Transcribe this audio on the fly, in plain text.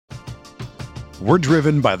We're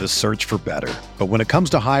driven by the search for better. But when it comes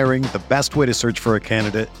to hiring, the best way to search for a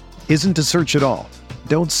candidate isn't to search at all.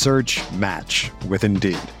 Don't search, match with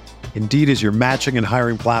Indeed. Indeed is your matching and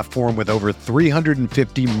hiring platform with over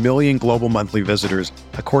 350 million global monthly visitors,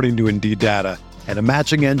 according to Indeed data, and a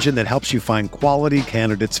matching engine that helps you find quality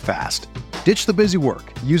candidates fast. Ditch the busy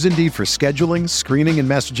work. Use Indeed for scheduling, screening, and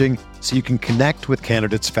messaging so you can connect with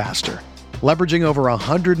candidates faster. Leveraging over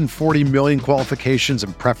 140 million qualifications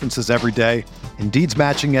and preferences every day, Indeed's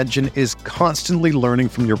matching engine is constantly learning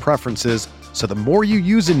from your preferences, so the more you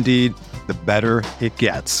use Indeed, the better it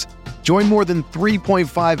gets. Join more than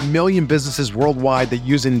 3.5 million businesses worldwide that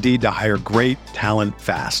use Indeed to hire great talent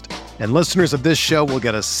fast. And listeners of this show will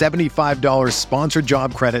get a $75 sponsored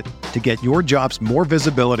job credit to get your jobs more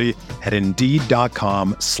visibility at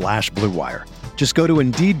Indeed.com/Blue Wire. Just go to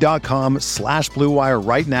Indeed.com/Blue Wire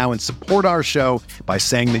right now and support our show by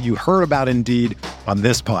saying that you heard about Indeed on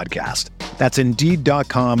this podcast. That's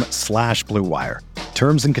Indeed.com/Blue Wire.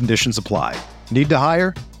 Terms and conditions apply. Need to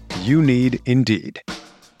hire? You need Indeed.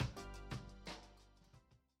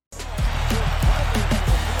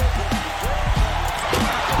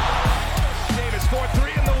 Davis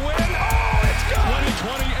 4-3 in the win. Oh, it's good.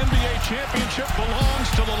 2020 NBA championship belongs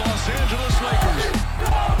to the Los Angeles Lakers.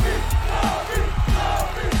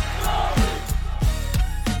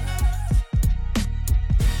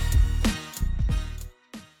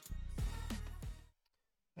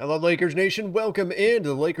 Hello, Lakers Nation. Welcome into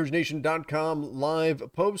the LakersNation.com live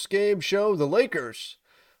post-game show. The Lakers,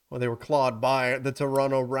 well, they were clawed by the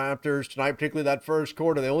Toronto Raptors tonight, particularly that first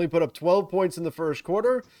quarter. They only put up 12 points in the first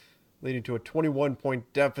quarter, leading to a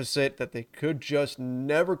 21-point deficit that they could just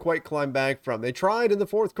never quite climb back from. They tried in the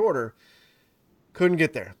fourth quarter, couldn't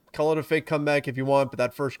get there. Call it a fake comeback if you want, but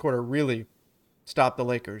that first quarter really stopped the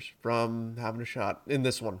Lakers from having a shot in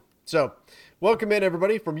this one. So, welcome in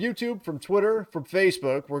everybody from YouTube, from Twitter, from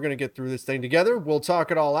Facebook. We're going to get through this thing together. We'll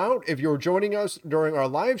talk it all out. If you're joining us during our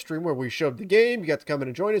live stream where we showed the game, you got to come in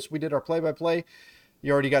and join us. We did our play-by-play.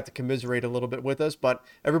 You already got to commiserate a little bit with us, but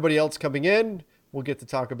everybody else coming in, we'll get to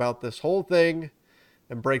talk about this whole thing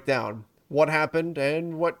and break down what happened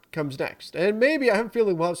and what comes next. And maybe I have a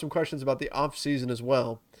feeling we'll have some questions about the offseason as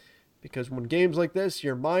well, because when games like this,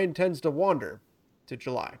 your mind tends to wander to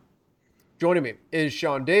July. Joining me is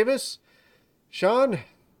Sean Davis. Sean,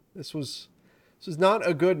 this was not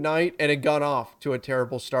a good night, and it got off to a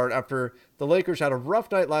terrible start after the Lakers had a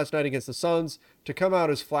rough night last night against the Suns. To come out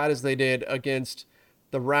as flat as they did against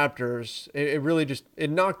the Raptors, it really just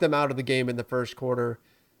knocked them out of the game in the first quarter.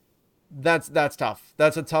 That's tough.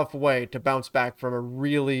 That's a tough way to bounce back from a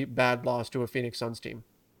really bad loss to a Phoenix Suns team.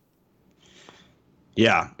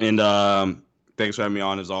 Yeah, and thanks for having me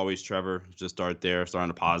on as always, Trevor. Just start on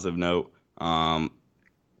a positive note.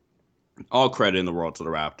 All credit in the world to the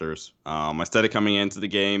Raptors. Instead of coming into the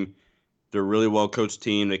game, they're a really well-coached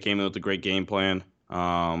team. They came in with a great game plan.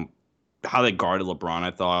 How they guarded LeBron, I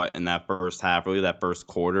thought, in that first half, really that first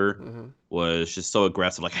quarter, was just so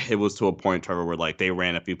aggressive. Like, it was to a point, Trevor, where like they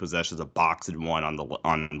ran a few possessions of box and one on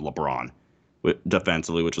LeBron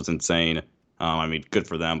defensively, which was insane. I mean, good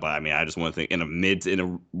for them, but I mean, I just want to think in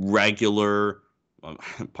a regular,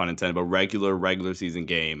 pun intended, but regular season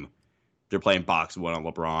game, they're playing box one on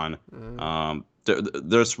LeBron.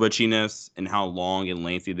 Their switchiness and how long and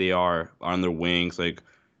lengthy they are on their wings. Like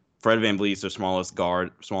Fred VanVleet's their smallest player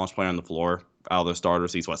on the floor out of their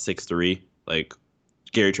starters. He's 6'3". Like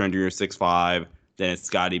Gary Trent Jr. 6'5". Then it's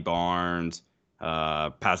Scotty Barnes,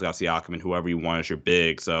 Pascal Siakam, and whoever you want as your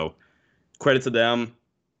big. So credit to them.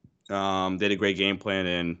 They did a great game plan,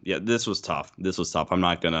 and yeah, this was tough. I'm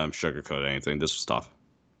not gonna sugarcoat anything. This was tough.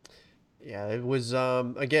 Yeah, it was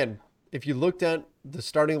again. If you looked at the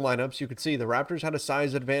starting lineups, you could see the Raptors had a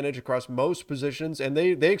size advantage across most positions, and they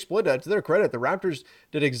exploited that. To their credit, the Raptors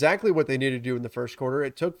did exactly what they needed to do in the first quarter.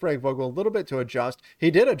 It took Frank Vogel a little bit to adjust.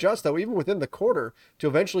 He did adjust, though, even within the quarter, to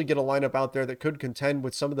eventually get a lineup out there that could contend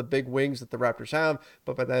with some of the big wings that the Raptors have,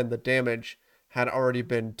 but by then the damage had already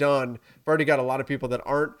been done. I've already got a lot of people that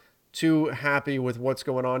aren't too happy with what's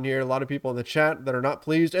going on here. A lot of people in the chat that are not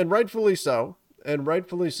pleased, and rightfully so.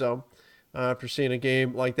 After seeing a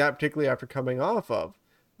game like that, particularly after coming off of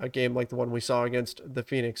a game like the one we saw against the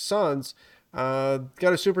Phoenix Suns. Got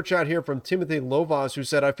a super chat here from Timothy Lovas, who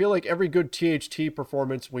said, I feel like every good THT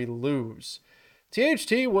performance we lose.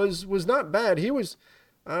 THT was not bad. He was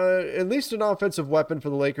at least an offensive weapon for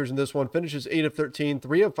the Lakers in this one. Finishes 8 of 13,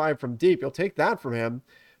 3 of 5 from deep. You'll take that from him.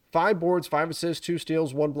 5 boards, 5 assists, 2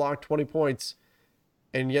 steals, 1 block, 20 points.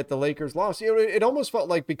 And yet the Lakers lost. You know, it almost felt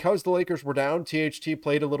like because the Lakers were down, THT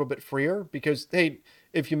played a little bit freer because, hey,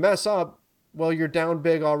 if you mess up, well, you're down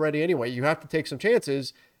big already anyway. You have to take some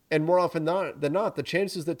chances. And more often than not, the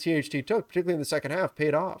chances that THT took, particularly in the second half,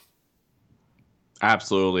 paid off.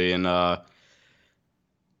 Absolutely. And I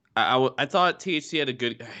thought THC had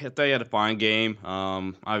I thought he had a fine game.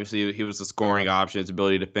 Obviously he was the scoring option, his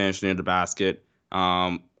ability to finish near the basket.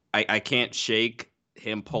 I can't shake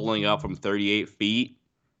him pulling up from 38 feet,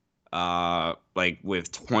 like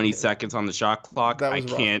with 20 seconds on the shot clock. That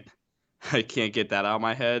was rough. I can't get that out of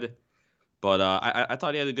my head. But I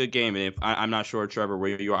thought he had a good game, and if I'm not sure, Trevor,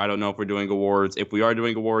 where you are. I don't know if we're doing awards. If we are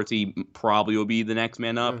doing awards, he probably will be the next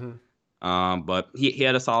man up. But he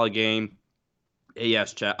had a solid game.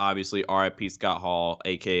 Yes, chat. Obviously, RIP Scott Hall,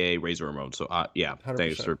 aka Razor Ramon. So yeah, 100%.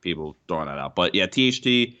 Thanks for people throwing that out. But yeah, THT,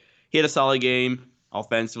 he had a solid game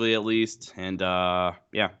offensively at least, and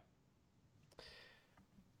yeah.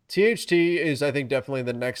 THT is, I think, definitely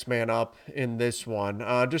the next man up in this one.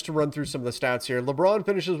 Just to run through some of the stats here. LeBron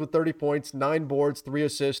finishes with 30 points, 9 boards, 3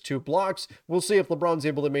 assists, 2 blocks. We'll see if LeBron's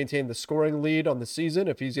able to maintain the scoring lead on the season,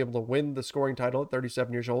 if he's able to win the scoring title at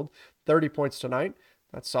 37 years old. 30 points tonight.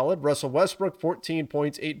 That's solid. Russell Westbrook, 14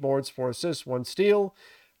 points, 8 boards, 4 assists, 1 steal.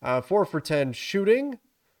 4 for 10 shooting.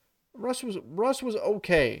 Russ was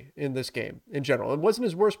okay in this game in general. It wasn't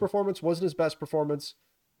his worst performance, wasn't his best performance.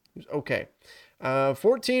 He was okay.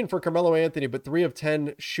 14 for Carmelo Anthony, but 3 of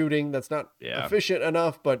 10 shooting. That's not efficient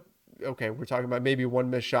enough, but okay, we're talking about maybe 1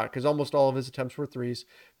 missed shot because almost all of his attempts were threes.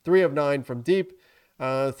 3 of 9 from deep.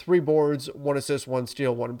 3 boards, 1 assist, 1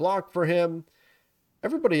 steal, 1 block for him.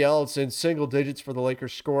 Everybody else in single digits for the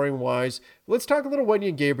Lakers scoring wise. Let's talk a little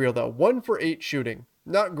Wenyen Gabriel though. 1 for 8 shooting.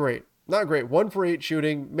 Not great. 1 for 8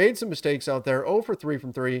 shooting. Made some mistakes out there. 0 for 3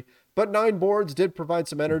 from 3. But 9 boards did provide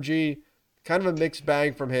some energy. Kind of a mixed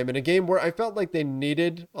bag from him in a game where I felt like they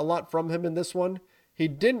needed a lot from him in this one. He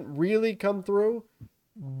didn't really come through,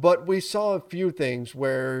 but we saw a few things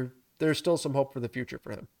where there's still some hope for the future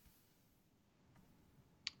for him.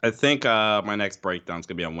 I think my next breakdown is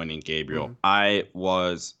going to be on Wenyen Gabriel. I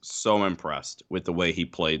was so impressed with the way he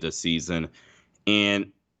played this season.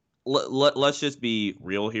 And let's just be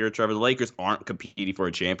real here, Trevor. The Lakers aren't competing for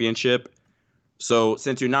a championship. So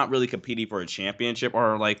since you're not really competing for a championship,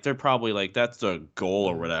 or like they're probably like that's the goal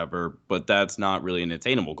or whatever, but that's not really an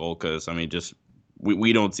attainable goal because, I mean, just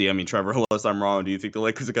we don't see. I mean, Trevor, unless I'm wrong, do you think the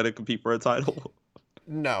Lakers are going to compete for a title?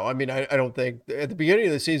 No, I mean, I don't think. At the beginning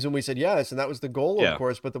of the season, we said yes, and that was the goal, of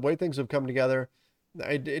course. But the way things have come together,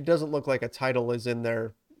 it doesn't look like a title is in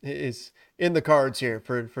the cards here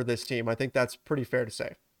for this team. I think that's pretty fair to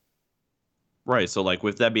say. Right. So, like,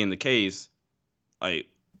 with that being the case,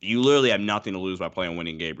 you literally have nothing to lose by playing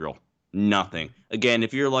Wenyen Gabriel. Nothing. Again,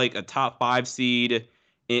 if you're like a top 5 seed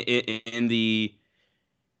in the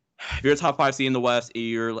if you're a top 5 seed in the West,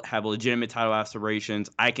 you have legitimate title aspirations.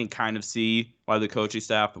 I can kind of see why the coaching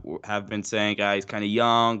staff have been saying, guys, kind of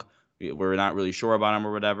young. We're not really sure about him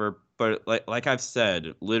or whatever. But like I've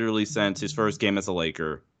said, literally since his first game as a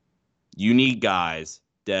Laker, you need guys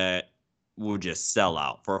that will just sell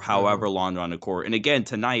out for however long they're on the court. And again,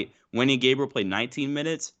 tonight, Wenyen Gabriel played 19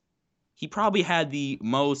 minutes. He probably had the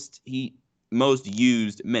most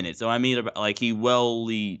used minutes. So I mean, like I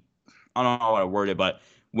don't know how I word it, but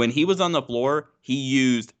when he was on the floor, he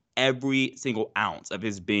used every single ounce of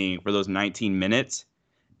his being for those 19 minutes.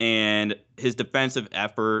 And his defensive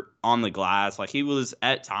effort on the glass, like he was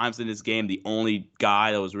at times in this game the only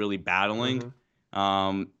guy that was really battling.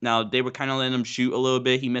 Now they were kind of letting him shoot a little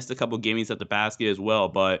bit. He missed a couple gimmies at the basket as well,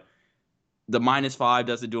 but the -5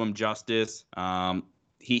 doesn't do him justice.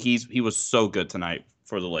 He was so good tonight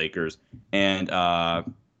for the Lakers, and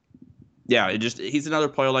he's another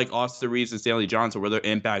player like Austin Reeves and Stanley Johnson where their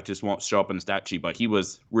impact just won't show up in the stat sheet, but he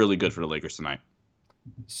was really good for the Lakers tonight.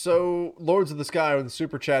 So, Lords of the Sky with the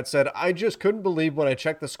super chat said, I just couldn't believe when I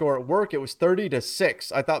checked the score at work. It was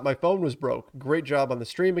 30-6. I thought my phone was broke. Great job on the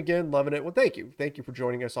stream again. Loving it. Well, thank you. Thank you for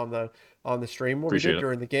joining us on the stream what we did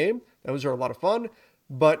during the game. Those are a lot of fun.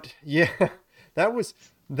 But yeah, that was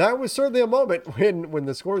certainly a moment when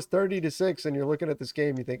the score is 30-6 and you're looking at this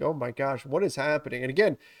game, you think, oh my gosh, what is happening? And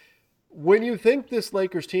again, when you think this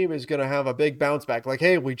Lakers team is going to have a big bounce back, like,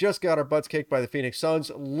 hey, we just got our butts kicked by the Phoenix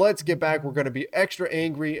Suns. Let's get back. We're going to be extra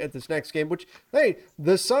angry at this next game, which, hey,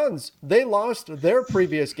 the Suns, they lost their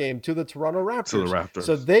previous game to the Toronto Raptors.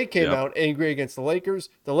 So they came out angry against the Lakers.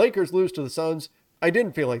 The Lakers lose to the Suns. I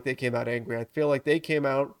didn't feel like they came out angry. I feel like they came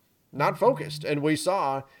out not focused. And we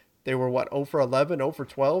saw they were, 0 for 11, 0 for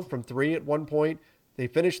 12 from 3 at one point. They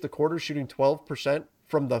finished the quarter shooting 12%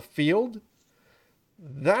 from the field.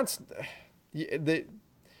 That's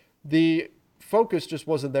the focus just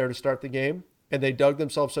wasn't there to start the game, and they dug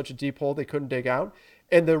themselves such a deep hole they couldn't dig out.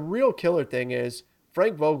 And the real killer thing is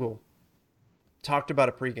Frank Vogel talked about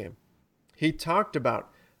a pregame. He talked about,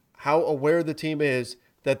 how aware the team is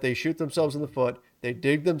that they shoot themselves in the foot, they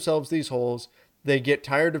dig themselves these holes, they get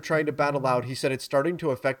tired of trying to battle out. He said it's starting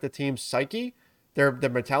to affect the team's psyche, their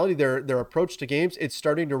mentality, their approach to games. It's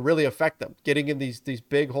starting to really affect them, getting in these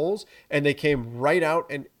big holes, and they came right out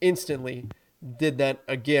and instantly did that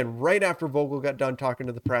again right after Vogel got done talking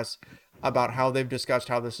to the press about how they've discussed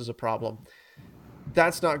how this is a problem.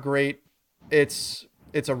 That's not great. It's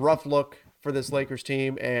a rough look for this Lakers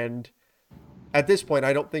team, and at this point,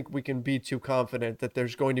 I don't think we can be too confident that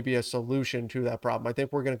there's going to be a solution to that problem. I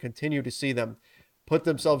think we're going to continue to see them put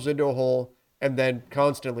themselves into a hole and then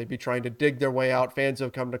constantly be trying to dig their way out. Fans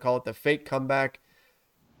have come to call it the fake comeback.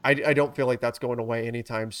 I don't feel like that's going away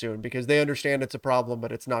anytime soon because they understand it's a problem,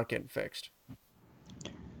 but it's not getting fixed.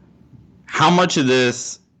 How much of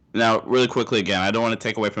this, now really quickly again, I don't want to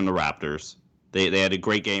take away from the Raptors. They had a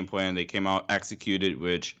great game plan. They came out, executed,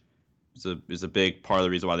 which is a big part of the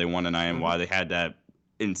reason why they won tonight and why they had that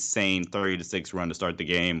insane 30-6 run to start the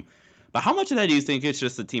game. But how much of that do you think it's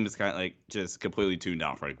just the team is kind of like just completely tuned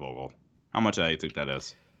out Frank Vogel? How much of that do you think that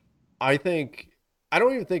is? I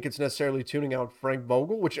don't even think it's necessarily tuning out Frank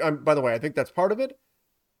Vogel, which by the way, I think that's part of it.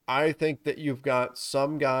 I think that you've got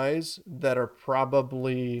some guys that are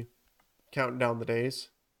probably counting down the days.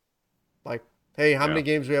 Like, hey, how many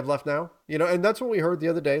games we have left now? And that's what we heard the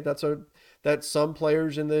other day. That some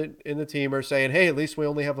players in the team are saying, hey, at least we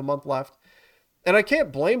only have a month left. And I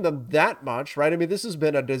can't blame them that much, right? I mean, this has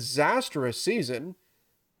been a disastrous season.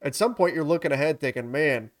 At some point, you're looking ahead thinking,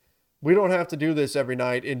 man, we don't have to do this every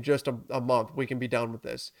night in just a month. We can be done with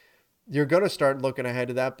this. You're going to start looking ahead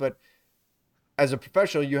to that. But as a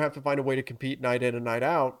professional, you have to find a way to compete night in and night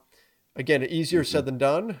out. Again, easier said than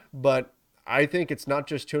done, but I think it's not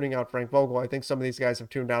just tuning out Frank Vogel. I think some of these guys have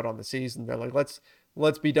tuned out on the season. They're like,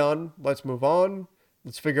 let's be done. Let's move on.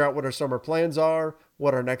 Let's figure out what our summer plans are,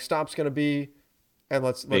 what our next stop's going to be, and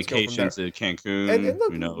let's vacations go to Cancun. And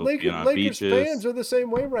look, Lakers fans are the same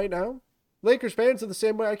way right now. Lakers fans are the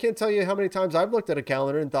same way. I can't tell you how many times I've looked at a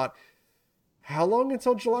calendar and thought, how long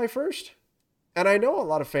until July 1st? And I know a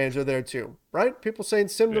lot of fans are there too, right? People saying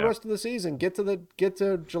sim the rest of the season, get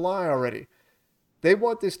to July already. They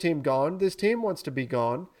want this team gone. This team wants to be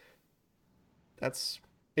gone. It's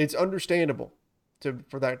understandable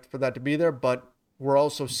for that to be there, but we're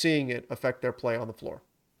also seeing it affect their play on the floor.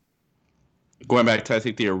 Going back to, I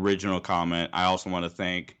think, the original comment, I also want to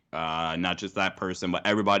thank not just that person, but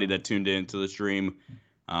everybody that tuned into the stream.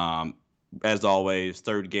 As always,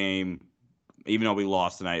 third game, even though we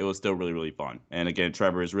lost tonight, it was still really, really fun. And again,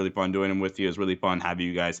 Trevor, it's really fun doing them with you. It's really fun having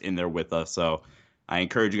you guys in there with us. So I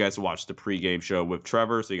encourage you guys to watch the pregame show with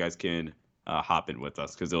Trevor so you guys can hop in with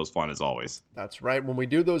us because it was fun as always. That's right. When we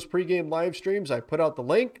do those pregame live streams, I put out the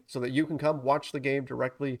link so that you can come watch the game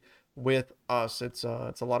directly with us. It's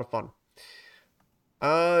a lot of fun.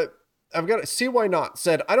 I've got to see why not.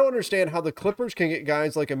 Said, I don't understand how the Clippers can get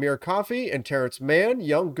guys like Amir Coffey and Terrence Mann,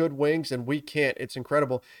 young, good wings, and we can't. It's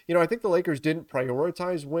incredible. I think the Lakers didn't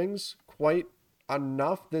prioritize wings quite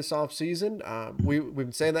enough this offseason. We've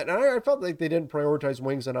been saying that, and I felt like they didn't prioritize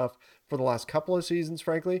wings enough for the last couple of seasons,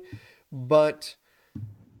 frankly. But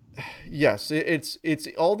yes, it's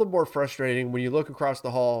all the more frustrating when you look across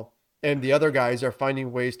the hall and the other guys are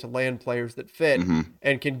finding ways to land players that fit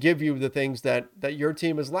and can give you the things that your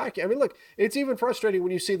team is lacking. I mean, look, it's even frustrating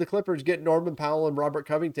when you see the Clippers get Norman Powell and Robert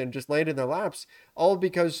Covington just land in their laps, all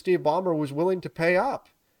because Steve Ballmer was willing to pay up.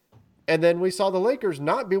 And then we saw the Lakers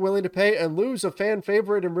not be willing to pay and lose a fan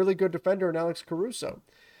favorite and really good defender in Alex Caruso.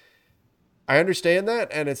 I understand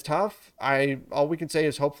that, and it's tough. All we can say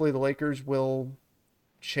is hopefully the Lakers will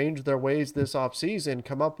change their ways this offseason,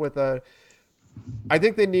 come up with I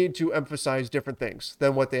think they need to emphasize different things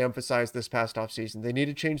than what they emphasized this past offseason. They need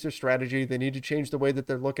to change their strategy. They need to change the way that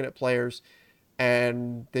they're looking at players.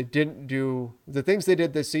 And they didn't do the things they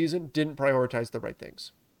did this season, didn't prioritize the right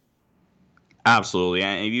things. Absolutely.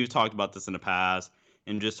 And you've talked about this in the past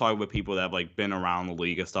and just talking with people that have been around the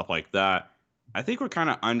league and stuff like that. I think we're kind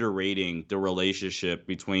of underrating the relationship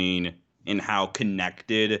between and how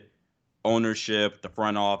connected ownership, the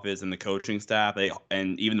front office, and the coaching staff,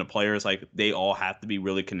 and even the players, they all have to be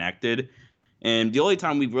really connected. And the only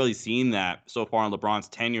time we've really seen that so far in LeBron's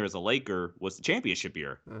tenure as a Laker was the championship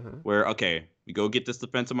year, where, okay, we go get this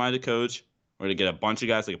defensive-minded coach. We're going to get a bunch of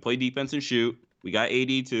guys that can play defense and shoot. We got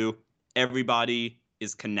AD too. Everybody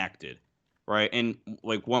is connected, right? And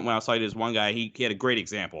when I saw this one guy, he had a great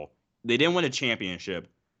example. They didn't win a championship,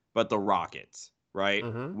 but the Rockets, right?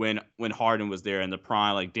 When Harden was there and the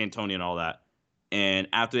prime, D'Antoni and all that. And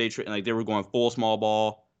after they were going full small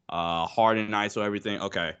ball, Harden, ISO, everything.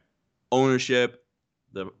 Okay, ownership,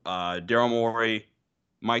 the Daryl Morey,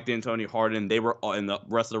 Mike D'Antoni, Harden, they were all, and the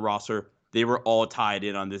rest of the roster, they were all tied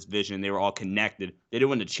in on this vision. They were all connected. They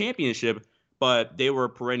didn't win the championship, but they were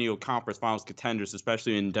perennial conference finals contenders,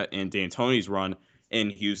 especially in D'Antoni's run in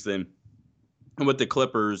Houston. And with the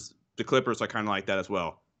Clippers are kind of like that as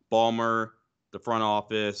well. Ballmer, the front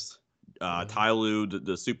office, Ty Lue,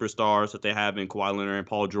 the superstars that they have in Kawhi Leonard and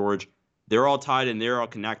Paul George, they're all tied and they're all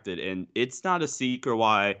connected. And it's not a secret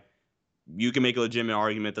why you can make a legitimate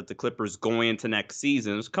argument that the Clippers going into next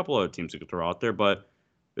season, there's a couple other teams you could throw out there, but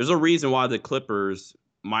there's a reason why the Clippers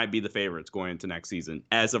might be the favorites going into next season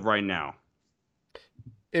as of right now.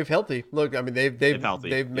 If healthy, look, I mean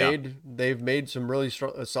they've made some really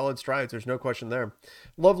solid strides. There's no question there.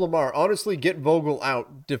 Love Lamar. Honestly, get Vogel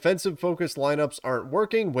out. Defensive focused lineups aren't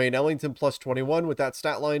working. Wayne Ellington plus 21 with that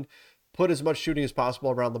stat line. Put as much shooting as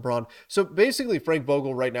possible around LeBron. So basically, Frank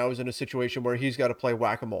Vogel right now is in a situation where he's got to play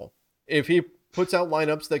whack-a-mole. If he puts out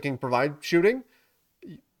lineups that can provide shooting,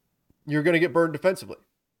 you're going to get burned defensively.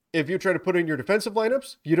 If you try to put in your defensive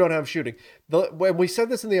lineups, you don't have shooting. When we said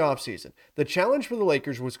this in the offseason, the challenge for the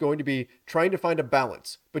Lakers was going to be trying to find a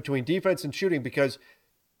balance between defense and shooting because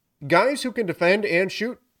guys who can defend and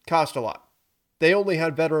shoot cost a lot. They only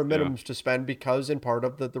had veteran minimums to spend because in part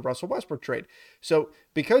of the Russell Westbrook trade. So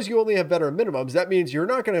because you only have veteran minimums, that means you're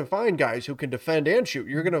not going to find guys who can defend and shoot.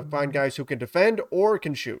 You're going to find guys who can defend or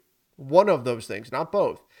can shoot. One of those things, not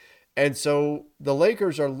both. And so the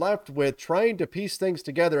Lakers are left with trying to piece things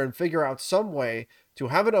together and figure out some way to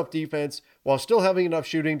have enough defense while still having enough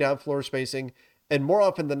shooting, down floor spacing. And more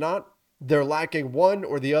often than not, they're lacking one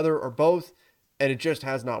or the other or both. And it just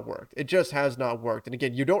has not worked. It just has not worked. And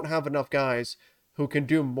again, you don't have enough guys who can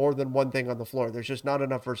do more than one thing on the floor. There's just not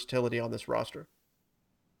enough versatility on this roster.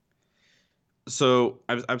 So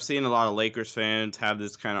I've seen a lot of Lakers fans have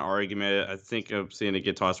this kind of argument. I think I'm seeing it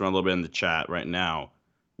get tossed around a little bit in the chat right now.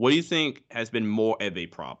 What do you think has been more of a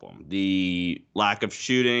problem? The lack of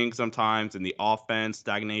shooting sometimes and the offense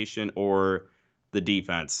stagnation, or the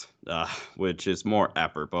defense, which is more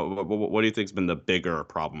effort? But what do you think has been the bigger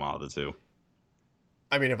problem out of the two?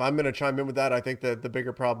 I mean, if I'm going to chime in with that, I think that the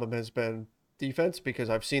bigger problem has been defense because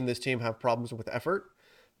I've seen this team have problems with effort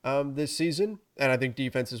this season. And I think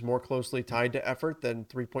defense is more closely tied to effort than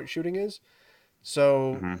three-point shooting is.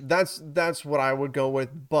 So that's what I would go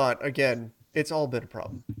with. But again, it's all been a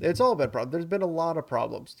problem. It's all been a problem. There's been a lot of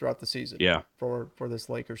problems throughout the season for this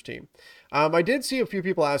Lakers team. I did see a few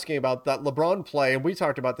people asking about that LeBron play, and we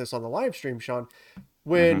talked about this on the live stream, Sean,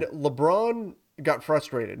 when LeBron got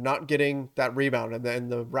frustrated not getting that rebound and then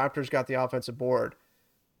the Raptors got the offensive board.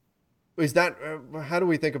 Is that how do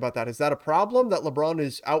we think about that? Is that a problem that LeBron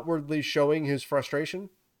is outwardly showing his frustration?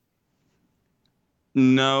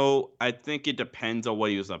 No, I think it depends on what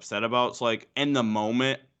he was upset about. So like in the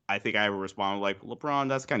moment, I think I responded like, LeBron,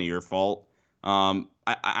 that's kind of your fault.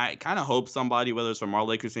 I kind of hope somebody, whether it's from our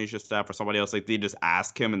Lakers Nation staff or somebody else, like they just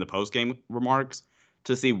ask him in the post-game remarks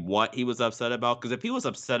to see what he was upset about. Because if he was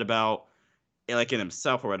upset about like in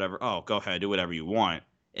himself or whatever, oh, go ahead, do whatever you want.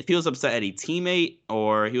 If he was upset at a teammate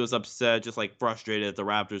or he was upset, just like frustrated that the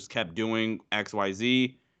Raptors kept doing X, Y,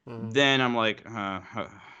 Z, then I'm like,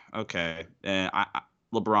 okay. And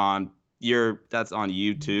LeBron, that's on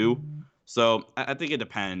you too. So I think it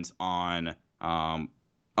depends on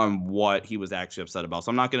what he was actually upset about.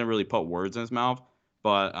 So I'm not going to really put words in his mouth,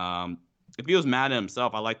 but if he was mad at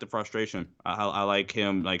himself, I like the frustration. I like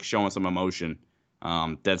him like showing some emotion.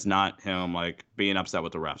 That's not him like being upset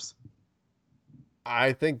with the refs.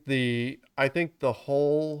 I think the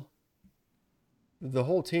whole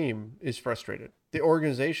team is frustrated. The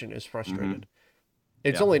organization is frustrated.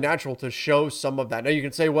 It's only natural to show some of that. Now you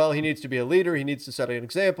can say, well, he needs to be a leader. He needs to set an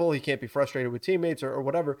example. He can't be frustrated with teammates or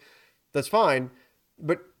whatever. That's fine.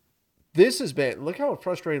 But this has been, look how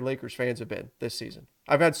frustrated Lakers fans have been this season.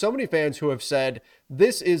 I've had so many fans who have said,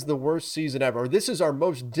 this is the worst season ever. Or, this is our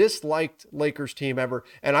most disliked Lakers team ever.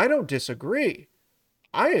 And I don't disagree.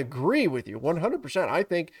 I agree with you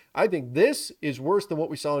 100%. I think this is worse than what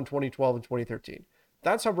we saw in 2012 and 2013.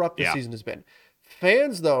 That's how rough this season has been.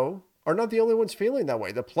 Fans, though, are not the only ones feeling that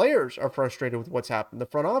way. The players are frustrated with what's happened. The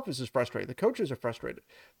front office is frustrated. The coaches are frustrated.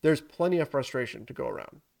 There's plenty of frustration to go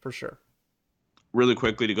around, for sure. Really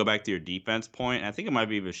quickly, to go back to your defense point, I think I might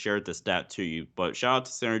have even shared this stat to you, but shout out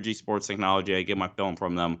to Synergy Sports Technology. I get my film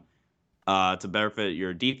from them to benefit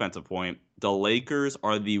your defensive point. The Lakers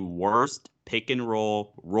are the worst pick and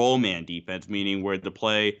roll man defense, meaning where the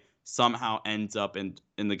play somehow ends up in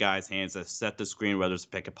the guy's hands that set the screen, whether it's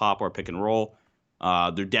pick and pop or pick and roll.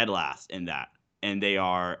 They're dead last in that. And they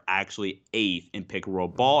are actually 8th in pick and roll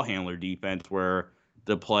ball handler defense, where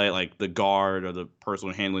the play, like the guard or the person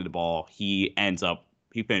handling the ball, he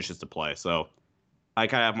finishes the play. So I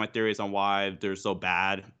kind of have my theories on why they're so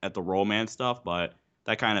bad at the roll man stuff, but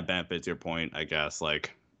that kind of benefits your point, I guess.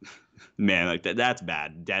 Like, man, like that's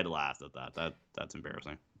bad. Dead last at that. That's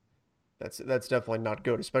embarrassing. That's definitely not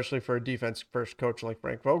good, especially for a defense first coach like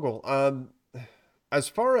Frank Vogel. As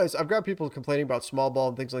far as I've got people complaining about small ball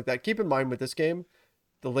and things like that, keep in mind with this game,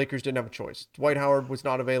 the Lakers didn't have a choice. Dwight Howard was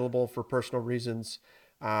not available for personal reasons.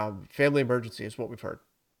 Family emergency is what we've heard.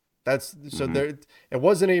 That's so there. It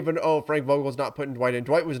wasn't even, oh, Frank Vogel's not putting Dwight in.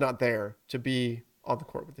 Dwight was not there to be on the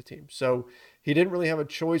court with the team, so he didn't really have a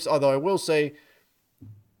choice. Although I will say,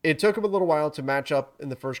 it took him a little while to match up in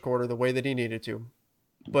the first quarter the way that he needed to,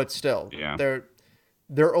 but still, Yeah.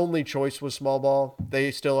 their only choice was small ball.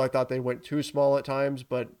 They still, I thought they went too small at times,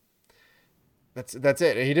 but that's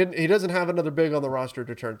it. He doesn't have another big on the roster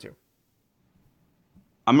to turn to.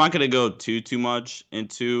 I'm not gonna go too much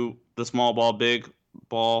into the small ball, big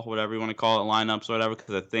ball, whatever you want to call it, lineups or whatever,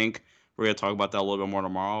 because I think we're gonna talk about that a little bit more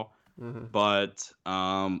tomorrow. But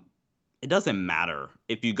it doesn't matter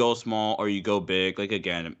if you go small or you go big. Like,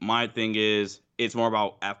 again, my thing is it's more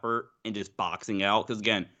about effort and just boxing out. Because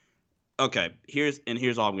again, okay, here's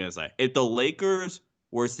all I'm gonna say. If the Lakers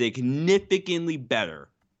were significantly better,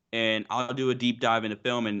 and I'll do a deep dive into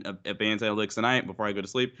film and advanced analytics tonight before I go to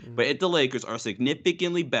sleep. But if the Lakers are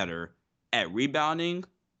significantly better at rebounding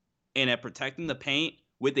and at protecting the paint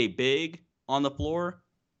with a big on the floor,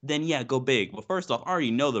 then yeah, go big. But first off, I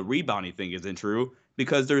already know the rebounding thing isn't true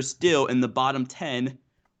because they're still in the bottom 10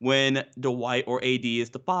 when Dwight or AD is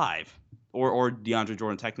the 5. Or DeAndre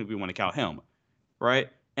Jordan, technically, we want to count him, right?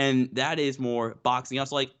 And that is more boxing out.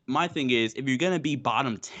 So, like, my thing is, if you're going to be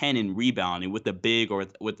bottom 10 in rebounding with a big or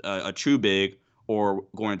with a true big or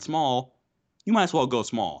going small, you might as well go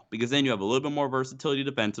small because then you have a little bit more versatility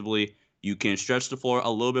defensively. You can stretch the floor a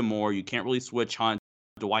little bit more. You can't really switch on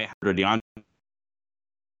Dwight or DeAndre.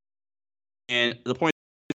 And the point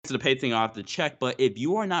is the pay thing I'll have to check. But if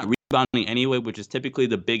you are not rebounding anyway, which is typically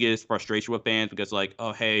the biggest frustration with fans because, like,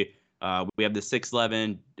 oh, hey, we have the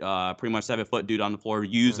 6'11", pretty much 7-foot dude on the floor.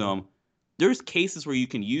 Use them. There's cases where you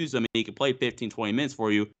can use them and he can play 15, 20 minutes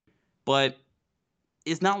for you. But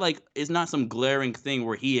it's not some glaring thing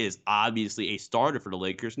where he is obviously a starter for the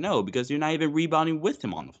Lakers. No, because you're not even rebounding with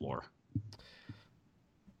him on the floor.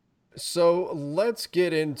 So let's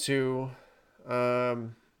get into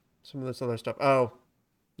some of this other stuff. Oh,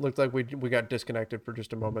 looked like we got disconnected for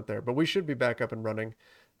just a moment there, but we should be back up and running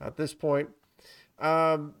at this point.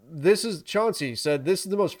 This is Chauncey said, this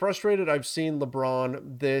is the most frustrated I've seen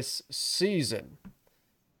LeBron this season.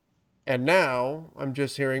 And now I'm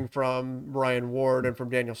just hearing from Ryan Ward and from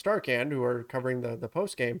Daniel Starkand, who are covering the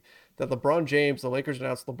post game, that LeBron James, the Lakers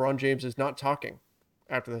announced LeBron James is not talking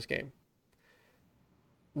after this game.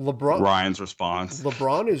 Ryan's response.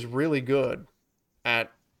 LeBron is really good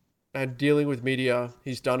at dealing with media.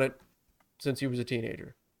 He's done it since he was a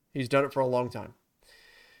teenager. He's done it for a long time.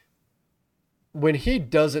 When he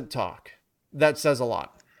doesn't talk, that says a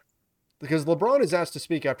lot. Because LeBron is asked to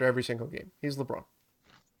speak after every single game. He's LeBron.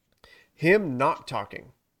 Him not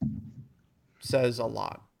talking says a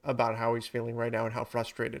lot about how he's feeling right now and how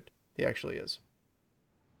frustrated he actually is.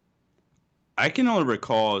 I can only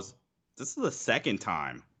recall this is the second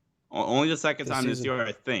time, only the second time this year,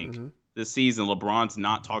 I think, this season, LeBron's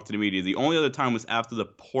not talked to the media. The only other time was after the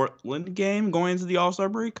Portland game going into the All-Star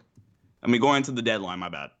break. I mean, going into the deadline, my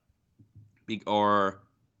bad. Or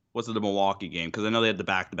was it the Milwaukee game? Because I know they had the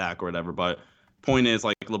back-to-back or whatever. But point is,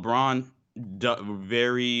 like, LeBron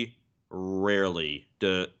very rarely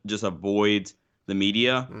just avoids the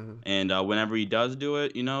media. And whenever he does do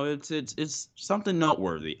it, you know, it's something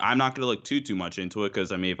noteworthy. I'm not going to look too much into it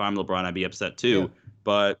because, I mean, if I'm LeBron, I'd be upset too. Yeah.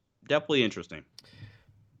 But definitely interesting.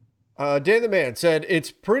 Dan the Man said, it's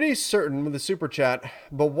pretty certain with the super chat,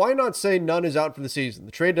 but why not say none is out for the season?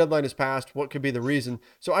 The trade deadline is passed. What could be the reason?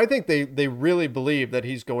 So I think they really believe that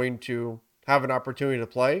he's going to have an opportunity to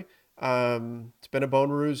play. It's been a bone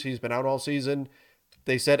ruse. He's been out all season.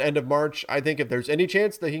 They said end of March. I think if there's any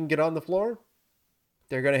chance that he can get on the floor,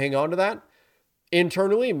 they're going to hang on to that.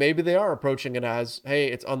 Internally, maybe they are approaching it as, hey,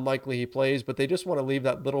 it's unlikely he plays, but they just want to leave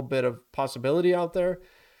that little bit of possibility out there.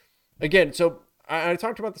 Again, so I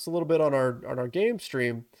talked about this a little bit on our game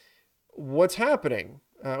stream. What's happening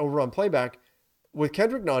over on Playback with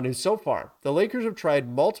Kendrick Nunn is so far, the Lakers have tried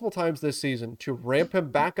multiple times this season to ramp him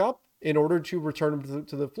back up in order to return him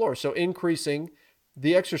to the floor. So increasing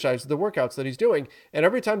the exercise, the workouts that he's doing. And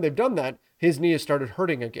every time they've done that, his knee has started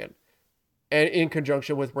hurting again. And in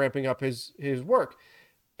conjunction with ramping up his work.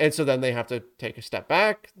 And so then they have to take a step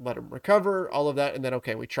back, let him recover, all of that. And then,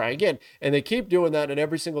 okay, we try again. And they keep doing that. And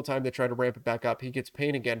every single time they try to ramp it back up, he gets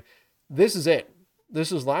pain again. This is it.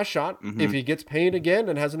 This is last shot. Mm-hmm. If he gets pain again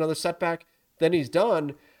and has another setback, then he's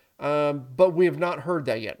done. But we have not heard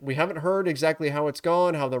that yet. We haven't heard exactly how it's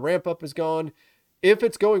gone, how the ramp up is gone. If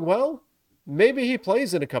it's going well, maybe he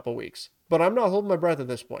plays in a couple weeks. But I'm not holding my breath at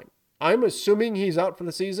this point. I'm assuming he's out for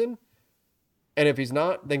the season. And if he's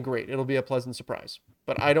not, then great. It'll be a pleasant surprise.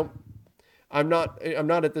 But I'm not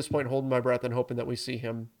at this point holding my breath and hoping that we see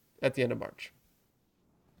him at the end of March.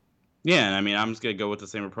 Yeah, and I mean, I'm just going to go with the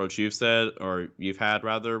same approach you've said, or you've had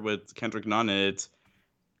rather, with Kendrick Nunn. It's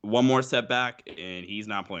one more setback, and he's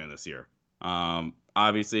not playing this year.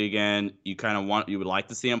 Obviously, again, you would like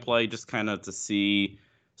to see him play, just kind of to see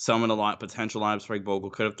some of the potential lineups Frank Vogel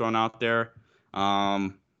could have thrown out there.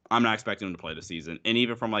 I'm not expecting him to play this season. And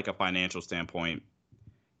even from like a financial standpoint,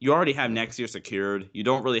 you already have next year secured. You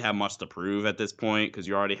don't really have much to prove at this point because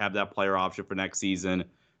you already have that player option for next season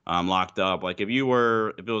locked up. Like if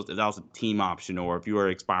that was a team option, or if you were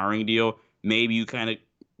an expiring deal, maybe you kind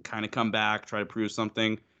of come back, try to prove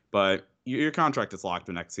something. But your contract is locked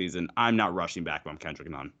for next season. I'm not rushing back on Kendrick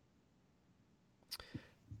Nunn.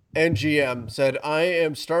 NGM said, I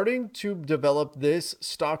am starting to develop this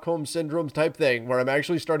Stockholm Syndrome type thing where I'm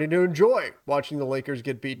actually starting to enjoy watching the Lakers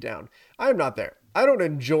get beat down. I'm not there. I don't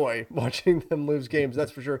enjoy watching them lose games,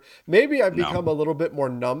 that's for sure. Maybe I've become a little bit more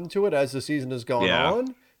numb to it as the season has gone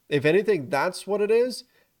on. If anything, that's what it is.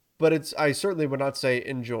 But I certainly would not say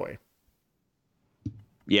enjoy.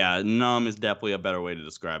 Yeah, numb is definitely a better way to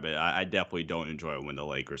describe it. I definitely don't enjoy it when the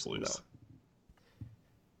Lakers lose.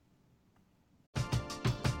 No.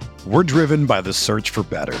 We're driven by the search for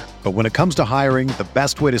better. But when it comes to hiring, the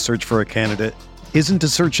best way to search for a candidate isn't to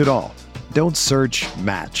search at all. Don't search,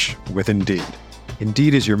 match with Indeed.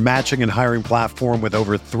 Indeed is your matching and hiring platform with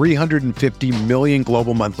over 350 million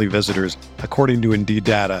global monthly visitors, according to Indeed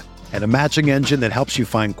data, and a matching engine that helps you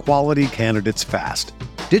find quality candidates fast.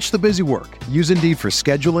 Ditch the busy work. Use Indeed for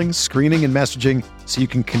scheduling, screening, and messaging so you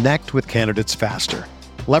can connect with candidates faster.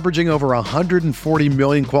 Leveraging over 140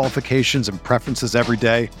 million qualifications and preferences every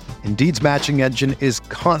day, Indeed's matching engine is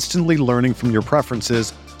constantly learning from your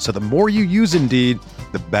preferences, so the more you use Indeed,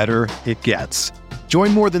 the better it gets.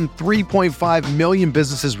 Join more than 3.5 million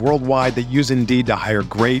businesses worldwide that use Indeed to hire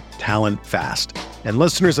great talent fast. And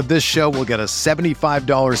listeners of this show will get a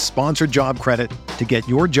 $75 sponsored job credit to get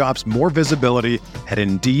your jobs more visibility at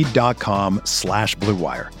Indeed.com/Blue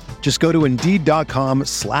Wire. Just go to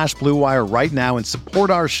Indeed.com/Blue Wire right now and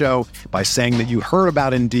support our show by saying that you heard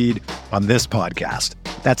about Indeed on this podcast.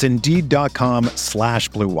 That's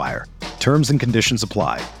Indeed.com/Blue Wire. Terms and conditions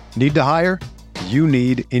apply. Need to hire? You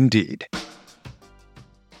need Indeed.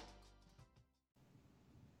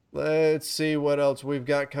 Let's see what else we've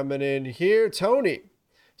got coming in here. Tony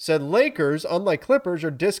said Lakers, unlike Clippers,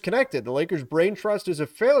 are disconnected. The Lakers' brain trust is a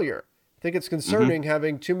failure. I think it's concerning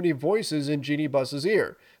having too many voices in Jeannie Buss's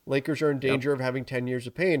ear. Lakers are in danger of having 10 years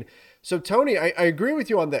of pain. So, Tony, I agree with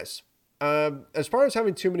you on this. As far as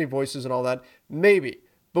having too many voices and all that, maybe.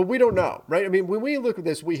 But we don't know, right? I mean, when we look at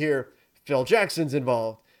this, we hear Phil Jackson's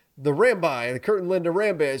involved, the Rambi, the Kurt and Linda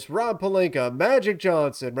Rambis, Rob Pelinka, Magic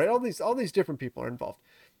Johnson, right? All these different people are involved.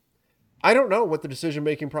 I don't know what the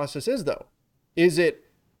decision-making process is, though. Is it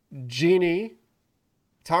Jeannie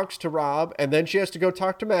talks to Rob, and then she has to go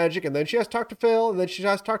talk to Magic, and then she has to talk to Phil, and then she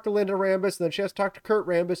has to talk to Linda Rambis, and then she has to talk to Kurt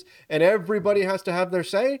Rambis, and everybody has to have their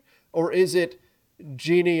say? Or is it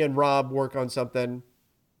Jeannie and Rob work on something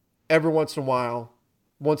every once in a while,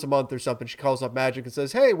 once a month or something? She calls up Magic and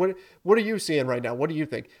says, hey, what are you seeing right now? What do you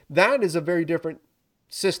think? That is a very different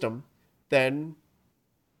system than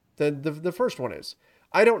the first one is.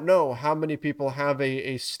 I don't know how many people have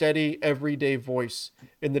a steady, everyday voice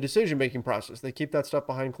in the decision-making process. They keep that stuff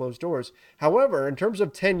behind closed doors. However, in terms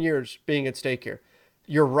of 10 years being at stake here,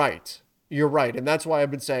 you're right. You're right. And that's why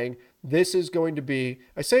I've been saying this is going to be,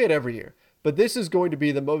 I say it every year, but this is going to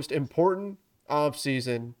be the most important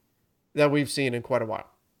offseason that we've seen in quite a while.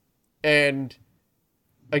 And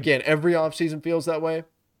again, every offseason feels that way,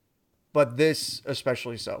 but this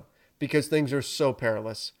especially so, because things are so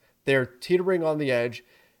perilous. They're teetering on the edge.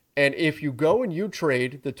 And if you go and you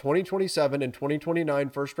trade the 2027 and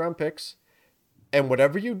 2029 first round picks, and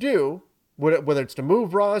whatever you do, whether it's to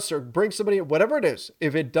move Russ or bring somebody, whatever it is,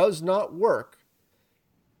 if it does not work,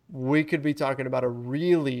 we could be talking about a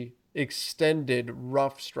really extended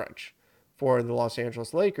rough stretch for the Los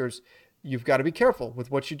Angeles Lakers. You've got to be careful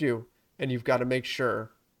with what you do, and you've got to make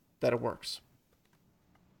sure that it works.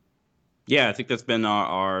 Yeah, I think that's been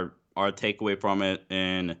our takeaway from it.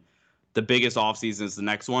 And the biggest offseason is the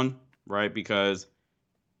next one, right? Because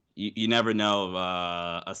you never know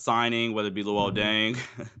a signing, whether it be Luol Deng.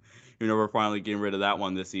 We're finally getting rid of that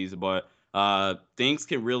one this season. But things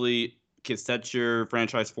can really can set your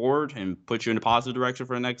franchise forward and put you in a positive direction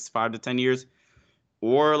for the next 5 to 10 years,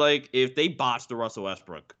 or like if they botch the Russell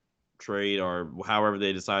Westbrook trade or however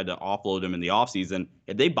they decide to offload him in the offseason,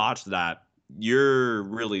 if they botch that, you're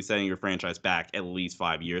really setting your franchise back at least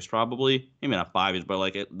 5 years, probably. Maybe not 5 years, but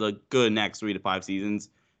like the good next 3 to 5 seasons,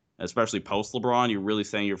 especially post LeBron, you're really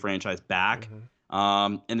setting your franchise back.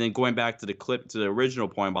 And then going back to the original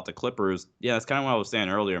point about the Clippers, yeah, that's kind of what I was saying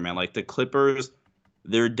earlier, man. Like the Clippers,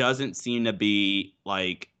 there doesn't seem to be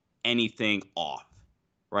like anything off,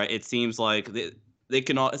 right? It seems like they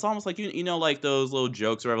can all. It's almost like you know like those little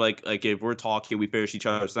jokes where like if we're talking, we finish each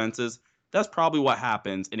other's sentences. That's probably what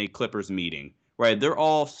happens in a Clippers meeting, right? They're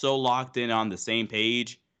all so locked in on the same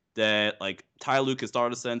page that like Ty Lue can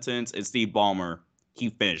start a sentence and Steve Ballmer he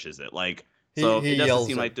finishes it. Like He so, he it doesn't yells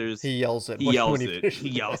seem it. like there's He yells it he when yells he it. finishes. He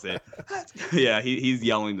yells it. Yeah, he's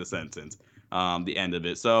yelling the sentence. The end of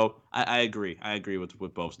it. So I agree. I agree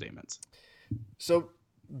with both statements. So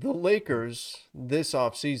the Lakers this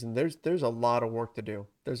offseason, there's a lot of work to do.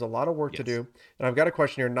 There's a lot of work to Yes. do. And I've got a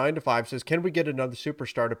question here. 9 to 5 says, can we get another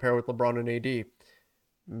superstar to pair with LeBron and AD?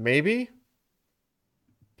 Maybe,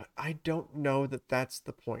 but I don't know that that's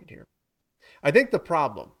the point here. I think the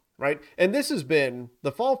problem, right? And this has been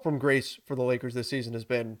the fall from grace for the Lakers this season has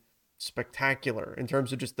been spectacular in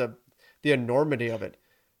terms of just the enormity of it.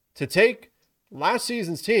 To take last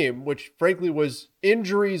season's team, which frankly was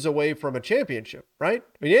injuries away from a championship, right?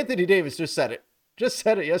 I mean, Anthony Davis just said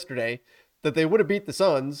it yesterday that they would have beat the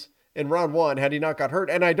Suns in round one had he not got hurt.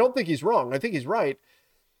 And I don't think he's wrong. I think he's right.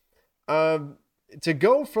 To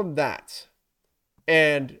go from that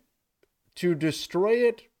and to destroy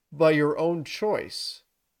it by your own choice,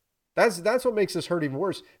 that's what makes this hurt even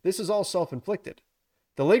worse. This is all self-inflicted.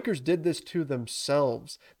 The Lakers did this to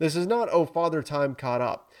themselves. This is not, oh, father time caught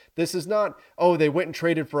up. This is not, oh, they went and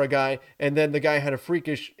traded for a guy and then the guy had a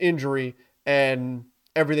freakish injury and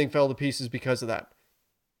everything fell to pieces because of that.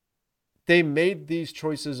 They made these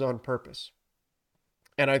choices on purpose.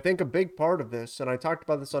 And I think a big part of this, and I talked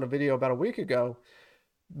about this on a video about a week ago,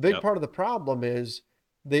 big part of the problem is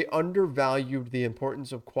they undervalued the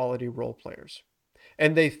importance of quality role players.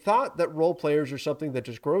 And they thought that role players are something that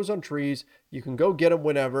just grows on trees. You can go get them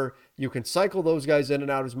whenever. You can cycle those guys in and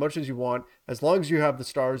out as much as you want. As long as you have the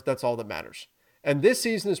stars, that's all that matters. And this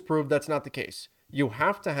season has proved that's not the case. You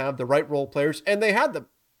have to have the right role players, and they had them.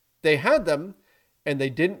 They had them, and they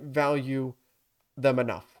didn't value them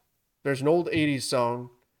enough. There's an old 80s song,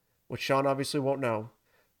 which Sean obviously won't know,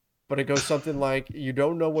 but it goes something like, you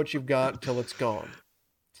don't know what you've got till it's gone.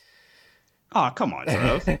 Oh, come on,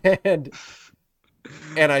 Trev.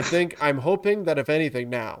 And I think, I'm hoping that if anything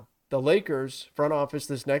now, the Lakers front office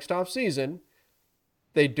this next offseason,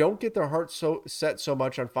 they don't get their hearts set so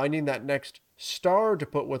much on finding that next star to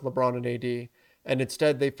put with LeBron and AD, and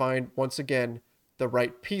instead they find, once again, the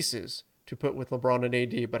right pieces to put with LeBron and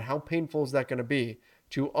AD. But how painful is that going to be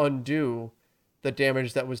to undo the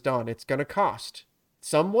damage that was done? It's going to cost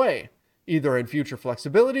some way, either in future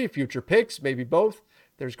flexibility, future picks, maybe both.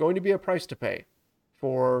 There's going to be a price to pay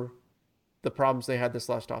for the problems they had this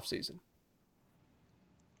last offseason.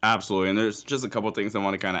 Absolutely. And there's just a couple of things I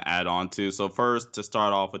want to kind of add on to. So first, to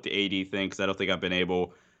start off with the AD thing, because I don't think I've been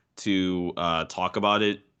able to talk about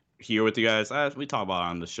it here with you guys. We talked about it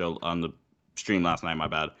on the show, on the stream last night, my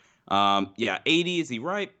bad. Yeah, AD, is he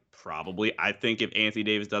right? Probably. I think if Anthony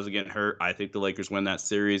Davis doesn't get hurt, I think the Lakers win that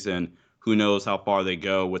series, and who knows how far they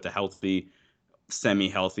go with the healthy,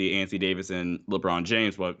 semi-healthy Anthony Davis and LeBron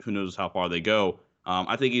James, but who knows how far they go.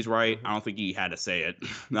 I think he's right. I don't think he had to say it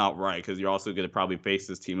outright, because you're also going to probably face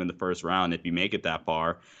this team in the first round if you make it that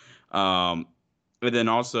far. And then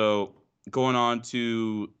also going on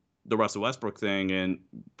to the Russell Westbrook thing and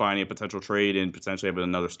finding a potential trade and potentially having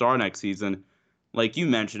another star next season. Like you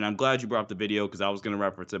mentioned, I'm glad you brought up the video because I was going to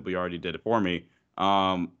reference it, but you already did it for me.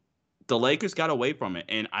 The Lakers got away from it,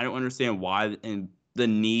 and I don't understand why, and the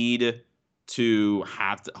need to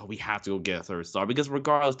we have to go get a third star, because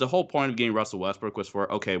regardless, the whole point of getting Russell Westbrook was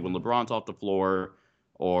for, okay, when LeBron's off the floor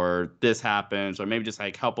or this happens, or maybe just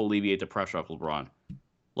like help alleviate the pressure off LeBron.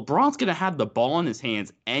 LeBron's going to have the ball in his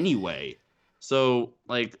hands anyway. So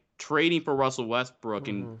like trading for Russell Westbrook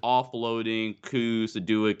and offloading Kuz to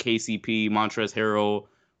do it, KCP, Montrezl Harrell,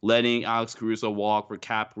 letting Alex Caruso walk for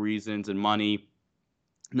cap reasons and money,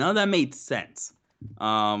 none of that made sense.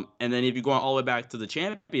 And then if you're going all the way back to the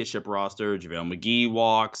championship roster, JaVale McGee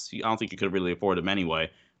walks. I don't think you could really afford him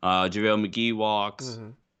anyway. JaVale McGee walks.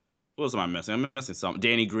 What else am I missing? I'm missing something.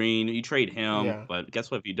 Danny Green, you trade him, but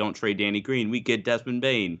guess what? If you don't trade Danny Green, we get Desmond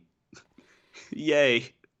Bane.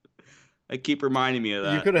 Yay. I keep reminding me of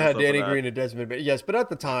that. You could have had myself of Danny that. Green and Desmond Bain. Yes, but at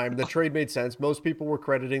the time, the trade made sense. Most people were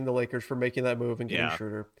crediting the Lakers for making that move and getting Yeah.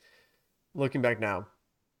 Schroeder. Looking back now,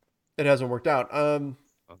 it hasn't worked out.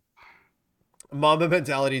 Mamba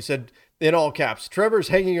Mentality said in all caps, Trevor's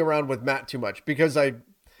hanging around with Matt too much because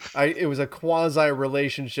it was a quasi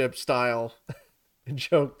relationship style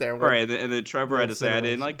joke there. Right, and then Trevor had to say, "I didn't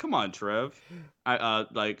Cinemas. like." Come on, Trev. I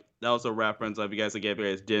like that was a reference. If you guys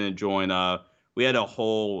didn't join, we had a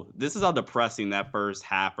whole. This is how depressing that first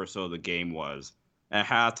half or so of the game was. At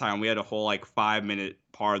halftime, we had a whole like 5 minute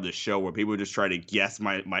part of the show where people were just trying to guess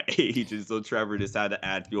my age, and so Trevor just had to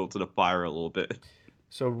add fuel to the fire a little bit.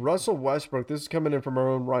 So Russell Westbrook, this is coming in from our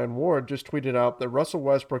own Ryan Ward, just tweeted out that Russell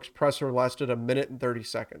Westbrook's presser lasted 1 minute and 30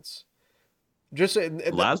 seconds. Just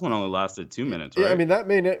The last one only lasted 2 minutes, yeah, right? I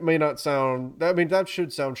mean may not sound. I mean that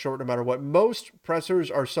should sound short no matter what. Most pressers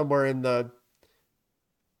are somewhere in the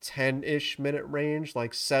 10-ish minute range,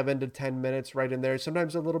 like 7 to 10 minutes, right in there.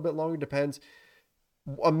 Sometimes a little bit longer, depends.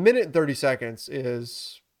 1 minute and 30 seconds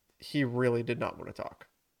is he really did not want to talk.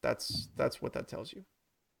 That's what that tells you.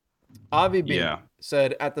 Avi B Yeah.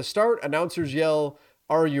 said at the start, announcers yell,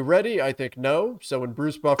 "Are you ready?" I think no. So when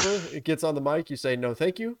Bruce Buffer gets on the mic, you say no,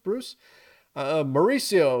 thank you, Bruce.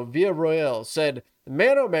 Mauricio Villarroel said,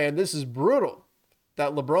 "Man, oh man, this is brutal.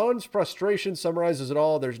 That LeBron's frustration summarizes it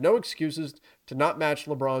all. There's no excuses to not match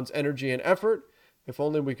LeBron's energy and effort. If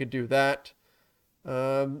only we could do that."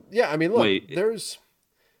 Yeah, I mean, look, Wait. there's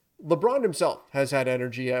LeBron himself has had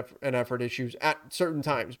energy and effort issues at certain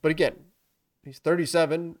times. But again, he's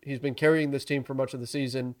 37. He's been carrying this team for much of the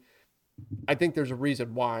season. I think there's a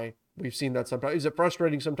reason why we've seen that sometimes. Is it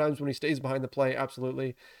frustrating sometimes when he stays behind the play?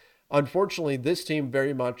 Absolutely. Unfortunately, this team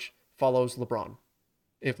very much follows LeBron.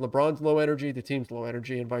 If LeBron's low energy, the team's low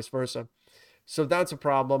energy and vice versa. So that's a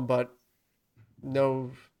problem, but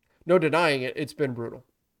no denying it. It's been brutal.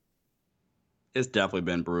 It's definitely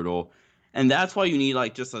been brutal. And that's why you need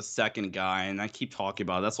like just a second guy. And I keep talking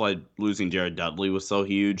about it. That's why losing Jared Dudley was so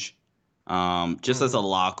huge. Just as a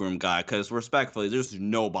locker room guy, because respectfully, there's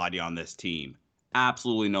nobody on this team,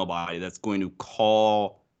 absolutely nobody that's going to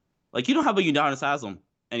call. Like you don't have a Udonis Haslam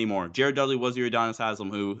anymore. Jared Dudley was your Udonis Haslam,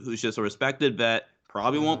 who's just a respected vet,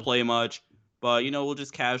 probably won't play much, but we'll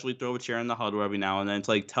just casually throw a chair in the huddle every now and then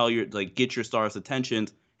to like get your stars' attention.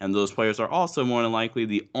 And those players are also more than likely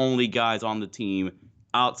the only guys on the team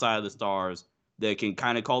outside of the stars that can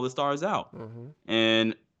kind of call the stars out.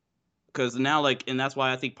 And because now, and that's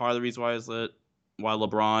why I think part of the reason why is that why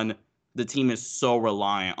the team is so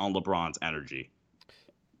reliant on LeBron's energy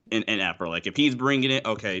and effort. Like if he's bringing it,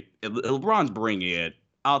 okay, if LeBron's bringing it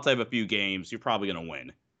outside of a few games, you're probably going to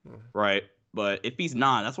win, right? But if he's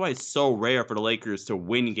not, that's why it's so rare for the Lakers to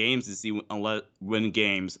win games this season unless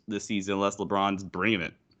LeBron's bringing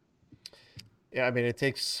it. Yeah, I mean, it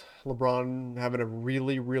takes LeBron having a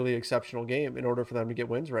really, really exceptional game in order for them to get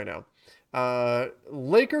wins right now.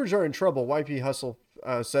 Lakers are in trouble. YP Hustle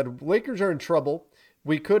said, Lakers are in trouble.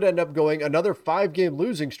 We could end up going another 5-game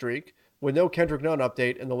losing streak with no Kendrick Nunn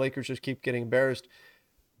update, and the Lakers just keep getting embarrassed.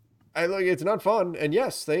 It's not fun. And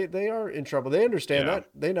yes, they are in trouble. They understand that.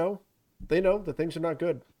 They know that things are not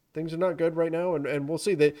good. Things are not good right now, and we'll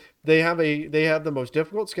see. They have the most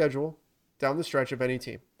difficult schedule down the stretch of any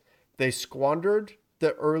team. They squandered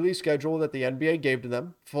the early schedule that the NBA gave to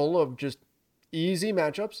them, full of just easy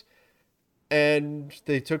matchups. And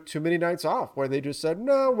they took too many nights off where they just said,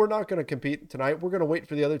 no, we're not going to compete tonight. We're going to wait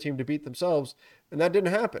for the other team to beat themselves. And that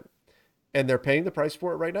didn't happen. And they're paying the price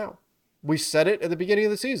for it right now. We said it at the beginning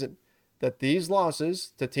of the season that these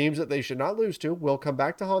losses to teams that they should not lose to will come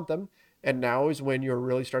back to haunt them. And now is when you're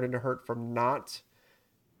really starting to hurt from not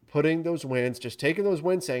putting those wins, just taking those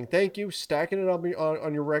wins, saying thank you, stacking it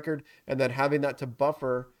on your record, and then having that to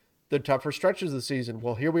buffer the tougher stretches of the season.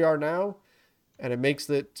 Well, here we are now, and it makes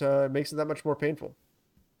it that much more painful.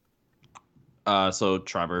 So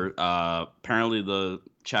Trevor, apparently the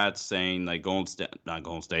chat's saying like not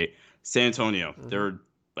Golden State, San Antonio, they're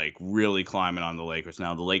like really climbing on the Lakers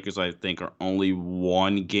now. The Lakers, I think, are only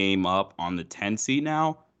 1 game up on the 10 seed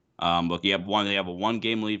now. Look, they have a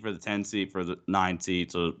 1-game lead for the 10 seed for the 9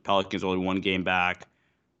 seed. So Pelicans are only 1 game back.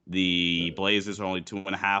 The Blazers are only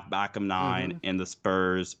 2.5 back of 9, and the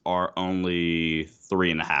Spurs are only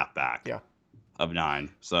 3.5 back of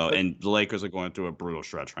 9. So, and the Lakers are going through a brutal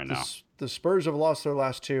stretch right now. The Spurs have lost their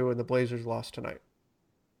last 2, and the Blazers lost tonight,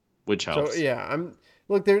 which helps. So yeah,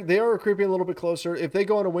 they are creeping a little bit closer. If they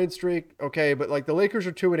go on a win streak, okay, but like the Lakers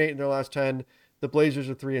are 2-8 in their last 10, the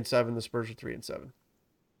Blazers are 3-7, the Spurs are 3-7.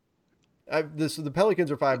 The Pelicans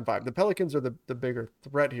are 5-5. The Pelicans are the bigger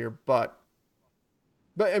threat here, but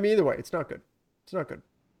I mean either way, it's not good. It's not good.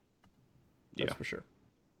 That's for sure.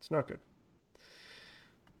 It's not good.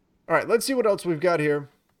 All right, let's see what else we've got here.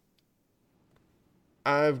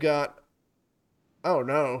 I've got. Oh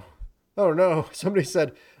no. Oh no. Somebody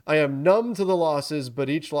said, I am numb to the losses, but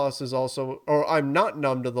each loss is also. Or I'm not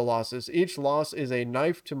numb to the losses. Each loss is a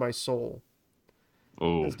knife to my soul.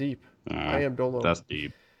 Oh, That's deep. I am Dolo. that's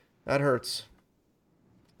deep. That hurts.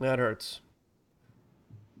 That hurts.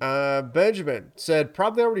 Benjamin said,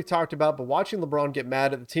 probably already talked about, but watching LeBron get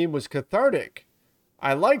mad at the team was cathartic.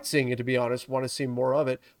 I liked seeing it, to be honest. Want to see more of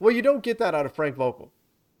it. Well, you don't get that out of Frank Vogel,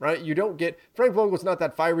 right? You don't get Frank Vogel's not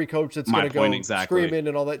that fiery coach that's going to go screaming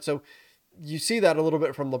and all that. So you see that a little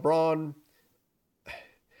bit from LeBron.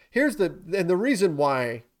 Here's the reason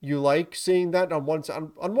why you like seeing that on one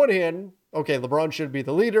hand. Okay, LeBron should be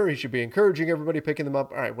the leader. He should be encouraging everybody, picking them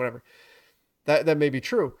up. All right, whatever. That may be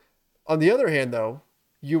true. On the other hand, though,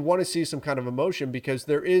 you want to see some kind of emotion because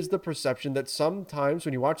there is the perception that sometimes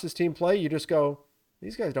when you watch this team play, you just go,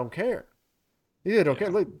 these guys don't care. These guys don't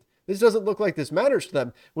care. Look, this doesn't look like this matters to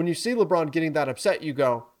them. When you see LeBron getting that upset, you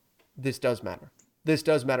go, this does matter. This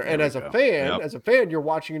does matter. And as a fan, you're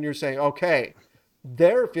watching and you're saying, okay,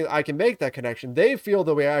 I can make that connection. They feel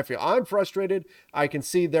the way I feel. I'm frustrated. I can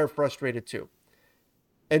see they're frustrated too.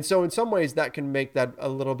 And so in some ways that can make that a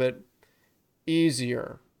little bit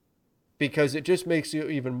easier because it just makes you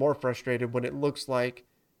even more frustrated when it looks like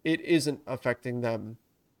it isn't affecting them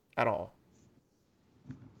at all.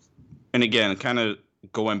 And again, kind of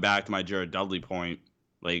going back to my Jared Dudley point,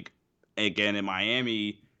 like, again, in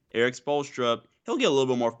Miami, Eric Spoelstra, he'll get a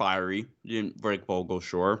little bit more fiery. Frank Vogel,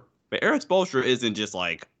 sure. But Eric Spoelstra isn't just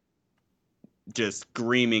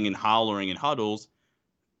screaming and hollering in huddles.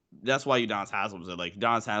 That's why Udonis Haslem was there. Like,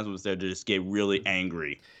 Udonis Haslem was there to just get really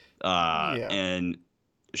angry and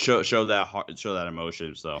show that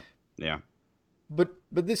emotion. So, yeah. But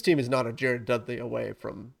this team is not a Jared Dudley away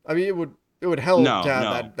from. I mean, it would help to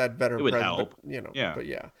have that better. It would help, but, yeah. But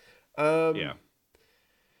yeah. Yeah.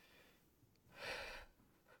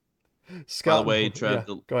 Scott, by the way, Trev,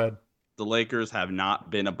 go ahead. The Lakers have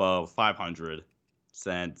not been above 500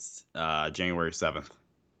 since January 7th.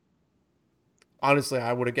 Honestly,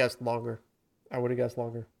 I would have guessed longer. That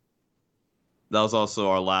was also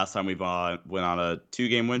our last time we went on a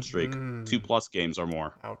 2-game win streak, 2+ games or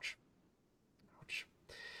more. Ouch.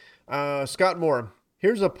 Scott Moore,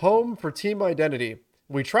 here's a poem for team identity.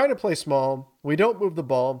 We try to play small. We don't move the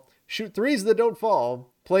ball. Shoot threes that don't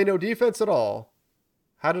fall. Play no defense at all.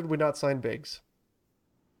 How did we not sign bigs?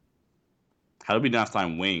 How did we not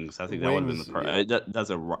sign wings? I think that would have been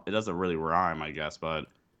the it doesn't really rhyme, I guess, but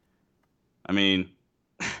I mean,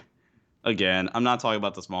 again, I'm not talking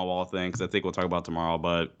about the small ball thing because I think we'll talk about tomorrow.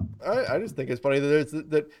 But I just think it's funny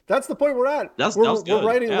that that's the point we're at. We're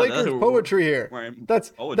writing Lakers poetry here.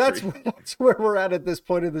 That's where we're at this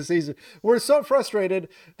point of the season. We're so frustrated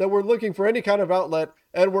that we're looking for any kind of outlet,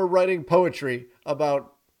 and we're writing poetry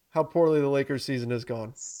about how poorly the Lakers season has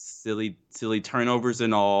gone. Silly turnovers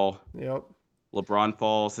and all. Yep. LeBron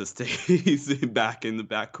falls, stays back in the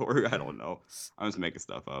backcourt. I don't know. I'm just making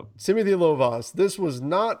stuff up. Timothy Lovas. This was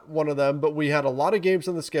not one of them, but we had a lot of games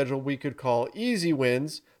on the schedule we could call easy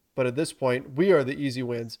wins. But at this point, we are the easy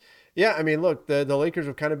wins. Yeah, I mean, look, the Lakers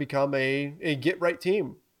have kind of become a get-right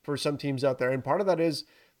team for some teams out there. And part of that is,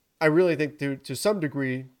 I really think to some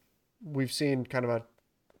degree, we've seen kind of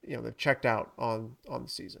they've checked out on the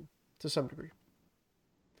season to some degree.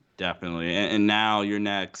 Definitely. And now your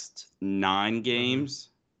next 9 games,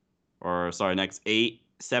 next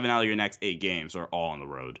 7 out of your next 8 games are all on the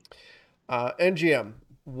road. NGM,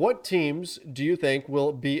 what teams do you think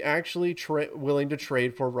will be actually willing to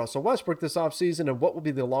trade for Russell Westbrook this offseason, and what will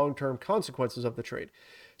be the long-term consequences of the trade?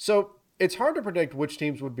 So it's hard to predict which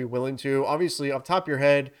teams would be willing to. Obviously, off the top of your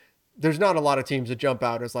head, there's not a lot of teams that jump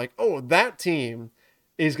out as like, oh, that team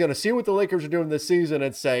is going to see what the Lakers are doing this season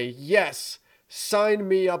and say, yes, sign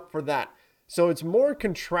me up for that. So it's more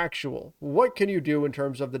contractual. What can you do in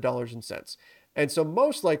terms of the dollars and cents? And so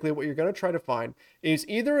most likely what you're going to try to find is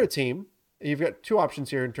either a team, you've got 2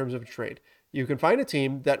 options here in terms of a trade. You can find a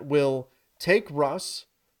team that will take Russ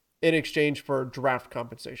in exchange for draft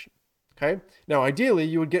compensation. Okay. Now, ideally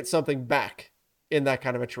you would get something back in that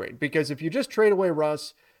kind of a trade, because if you just trade away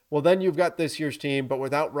Russ, well, then you've got this year's team, but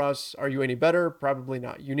without Russ, are you any better? Probably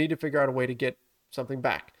not. You need to figure out a way to get something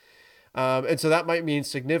back. And so that might mean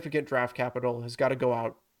significant draft capital has got to go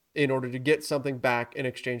out in order to get something back in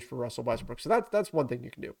exchange for Russell Westbrook. So that's one thing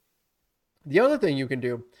you can do. The other thing you can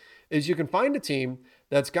do is you can find a team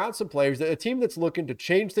that's got some players, a team that's looking to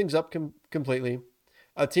change things up completely,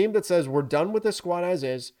 a team that says we're done with this squad as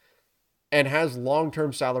is, and has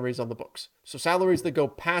long-term salaries on the books. So salaries that go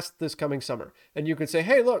past this coming summer. And you can say,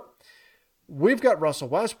 hey, look, we've got Russell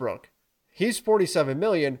Westbrook. He's 47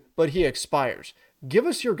 million, but he expires. Give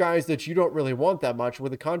us your guys that you don't really want that much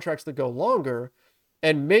with the contracts that go longer,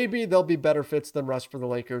 and maybe they'll be better fits than Russ for the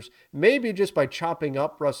Lakers. Maybe just by chopping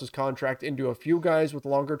up Russ's contract into a few guys with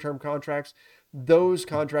longer term contracts, those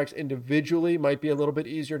contracts individually might be a little bit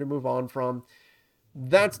easier to move on from.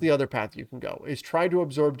 That's the other path you can go, is try to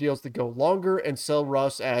absorb deals that go longer and sell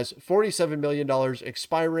Russ as $47 million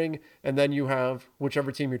expiring, and then you have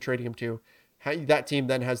whichever team you're trading him to. That team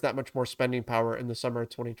then has that much more spending power in the summer of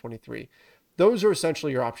 2023. Those are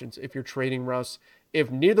essentially your options if you're trading Russ. If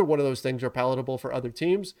neither one of those things are palatable for other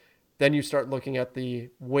teams, then you start looking at the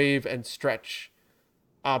wave and stretch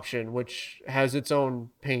option, which has its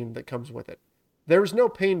own pain that comes with it. There's no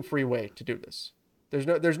pain-free way to do this.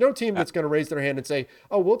 There's no team that's going to raise their hand and say,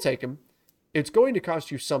 "Oh, we'll take him." It's going to cost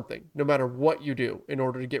you something, no matter what you do, in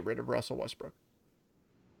order to get rid of Russell Westbrook.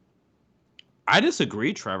 I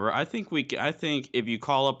disagree, Trevor. I think if you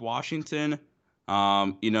call up Washington,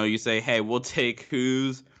 you say, "Hey, we'll take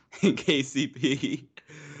who's in KCP."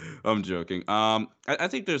 I'm joking. I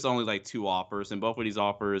think there's only like 2 offers, and both of these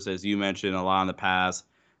offers, as you mentioned a lot in the past,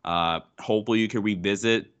 hopefully you can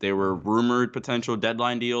revisit. They were rumored potential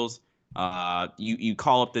deadline deals. You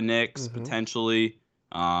call up the Knicks potentially.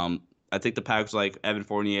 I think the Packers like Evan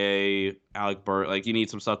Fournier, Alec Burks, like you need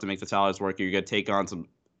some stuff to make the salaries work. You're gonna take on some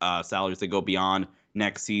salaries that go beyond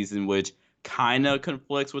next season, which kind of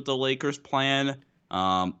conflicts with the Lakers' plan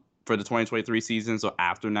for the 2023 season. So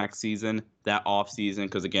after next season, that off season,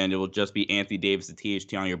 because again, it will just be Anthony Davis and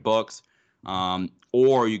THT on your books.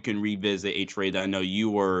 Or you can revisit a trade that I know you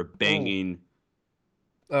were banging.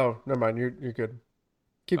 Oh, never mind. You're good.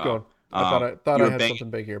 Keep going. I thought I had something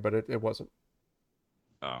big here, but it wasn't.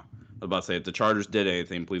 Oh, I was about to say, if the Chargers did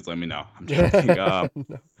anything, please let me know. I'm joking. No.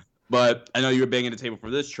 But I know you were banging the table for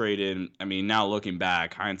this trade, and I mean, now looking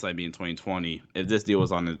back, hindsight being 2020, if this deal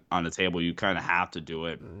was on the table, you kind of have to do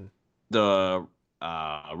it. The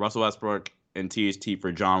Russell Westbrook and THT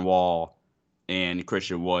for John Wall and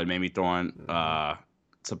Christian Wood, maybe throwing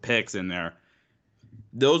some picks in there.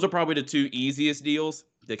 Those are probably the 2 easiest deals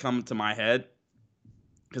that come to my head,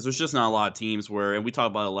 because there's just not a lot of teams where, and we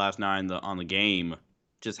talked about it last night on the game,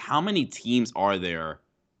 just how many teams are there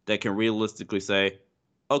that can realistically say,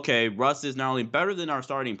 okay, Russ is not only better than our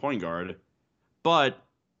starting point guard, but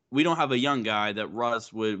we don't have a young guy that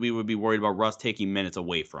we would be worried about Russ taking minutes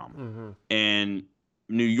away from. And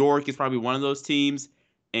New York is probably one of those teams,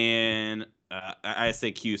 and I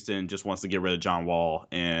think Houston just wants to get rid of John Wall,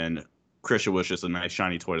 and Christian was just a nice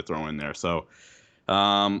shiny toy to throw in there. So,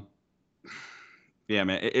 yeah,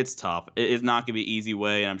 man, it's tough. It's not going to be an easy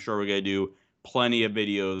way, and I'm sure we're going to do plenty of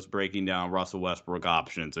videos breaking down Russell Westbrook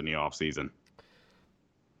options in the offseason.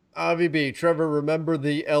 Avi B, Trevor, remember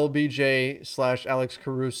the LBJ / Alex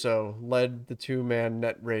Caruso led the 2-man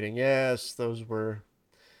net rating. Yes, those were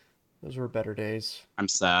better days. I'm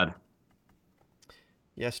sad.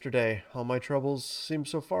 Yesterday, all my troubles seem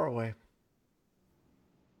so far away.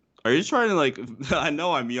 Are you trying to I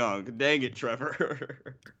know I'm young. Dang it,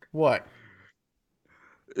 Trevor. What?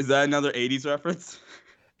 Is that another 80s reference?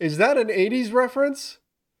 Is that an 80s reference?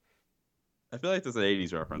 I feel like that's an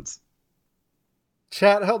 80s reference.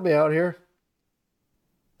 Chat, help me out here.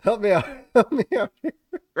 Help me out. Help me out here.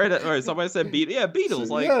 Right. Somebody said Beatles. Yeah,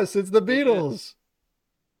 Beatles. Yes, it's the Beatles.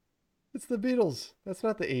 Yeah. It's the Beatles. That's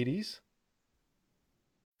not the 80s.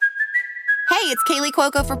 Hey, it's Kaylee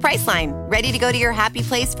Cuoco for Priceline. Ready to go to your happy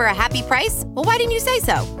place for a happy price? Well, why didn't you say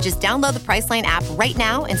so? Just download the Priceline app right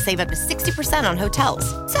now and save up to 60% on hotels.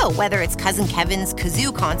 So whether it's Cousin Kevin's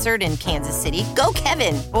Kazoo Concert in Kansas City, go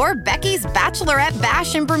Kevin, or Becky's Bachelorette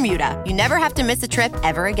Bash in Bermuda, you never have to miss a trip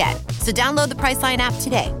ever again. So download the Priceline app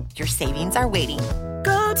today. Your savings are waiting.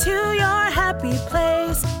 Go to your happy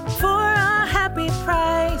place for a happy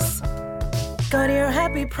price. Go to your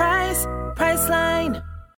happy price, Priceline.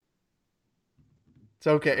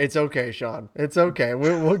 It's okay, Sean. It's okay.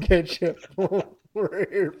 We'll get you. We're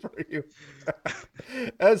here for you.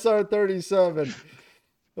 SR37.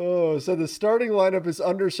 Oh, so the starting lineup is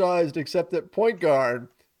undersized except at point guard,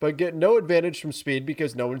 but get no advantage from speed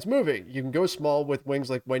because no one's moving. You can go small with wings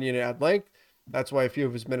like Wenyen and add length. That's why a few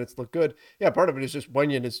of his minutes look good. Yeah, part of it is just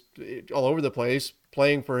Wenyen is all over the place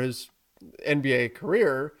playing for his NBA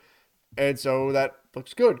career, and so that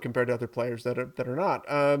looks good compared to other players that are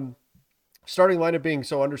not. Starting lineup being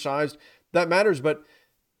so undersized, that matters, but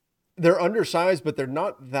they're undersized, but they're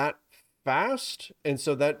not that fast. And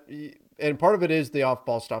so and part of it is the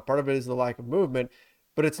off-ball stuff. Part of it is the lack of movement,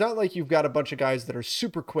 but it's not like you've got a bunch of guys that are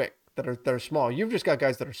super quick, that are small. You've just got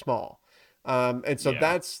guys that are small. And so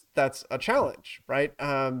that's a challenge, right?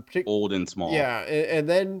 Old and small. Yeah. And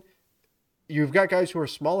then you've got guys who are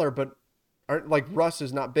smaller, but Aren't like Russ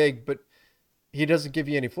is not big, but he doesn't give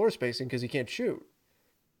you any floor spacing because he can't shoot.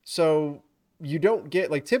 So you don't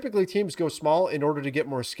get like typically teams go small in order to get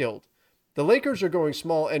more skilled. The Lakers are going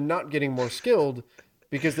small and not getting more skilled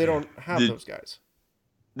because they don't have those guys.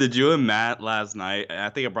 Did you and Matt last night? I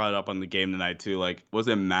think I brought it up on the game tonight too. Like, was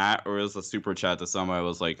it Matt or was it a super chat to somebody?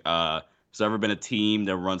 Was like, has there ever been a team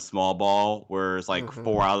that runs small ball where it's like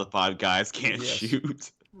 4 out of the 5 guys can't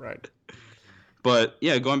shoot? Right. But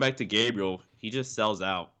yeah, going back to Gabriel, he just sells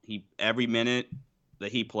out. Every minute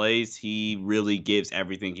that he plays, he really gives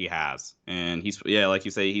everything he has, and like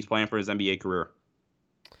you say, he's playing for his NBA career.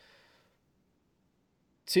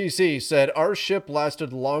 TC said, our ship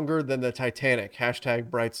lasted longer than the Titanic.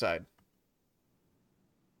 #brightside.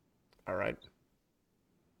 All right.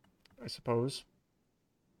 I suppose.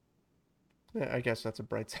 Yeah, I guess that's a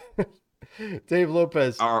bright side. Dave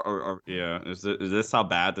Lopez. Yeah. Is this how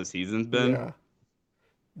bad the season's been? Yeah.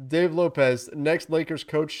 Dave Lopez, next Lakers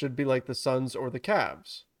coach should be like the Suns or the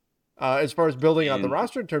Cavs. As far as building out the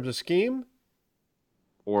roster in terms of scheme.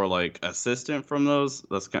 Or like assistant from those?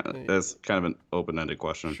 That's kind of an open-ended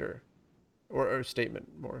question. Sure. Or a statement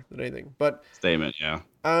more than anything. But statement, yeah.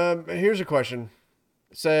 Here's a question.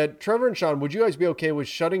 Said, Trevor and Sean, would you guys be okay with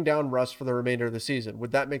shutting down Russ for the remainder of the season?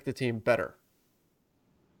 Would that make the team better?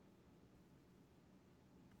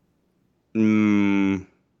 I'm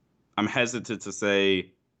hesitant to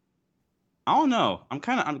say. I don't know. I'm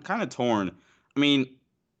kind of torn. I mean,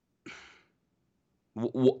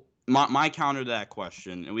 my counter to that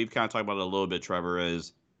question, and we've kind of talked about it a little bit, Trevor,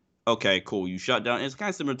 is okay, cool. You shut down. It's kind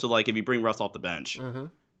of similar to like if you bring Russ off the bench. Mm-hmm.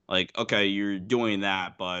 Like, okay, you're doing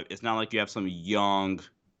that, but it's not like you have some young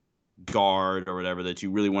guard or whatever that you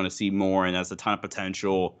really want to see more, and has a ton of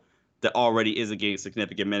potential that already is getting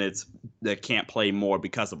significant minutes that can't play more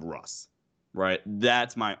because of Russ, right?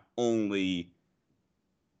 That's my only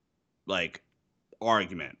like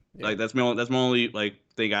argument. Yeah. Like that's my only like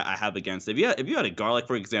thing I have against it. If you had a guard, like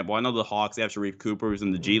for example, I know the Hawks, they have Sharif Cooper who's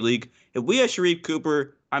in the G League. If we had Sharif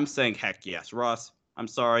Cooper, I'm saying heck yes. Russ, I'm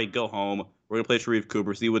sorry, go home. We're gonna play Sharif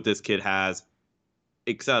Cooper, see what this kid has,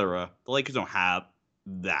 etc. The Lakers don't have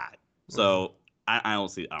that, so I don't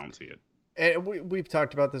see it. And we've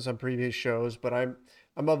talked about this on previous shows, but I'm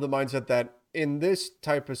of the mindset that in this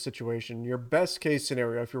type of situation, your best case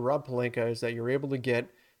scenario, if you're Rob Pelinka, is that you're able to get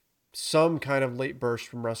some kind of late burst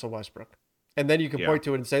from Russell Westbrook, and then you can point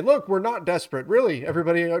to it and say, "Look, we're not desperate, really.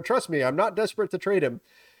 Everybody, trust me, I'm not desperate to trade him.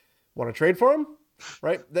 Want to trade for him,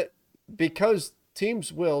 right? That because."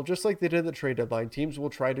 Teams will, just like they did at the trade deadline, teams will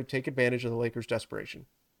try to take advantage of the Lakers' desperation.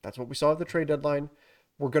 That's what we saw at the trade deadline.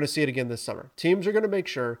 We're going to see it again this summer. Teams are going to make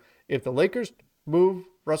sure if the Lakers move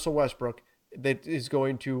Russell Westbrook, that is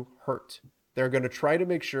going to hurt. They're going to try to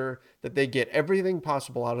make sure that they get everything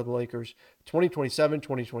possible out of the Lakers 2027,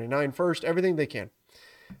 2029 first, everything they can.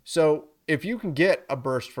 So if you can get a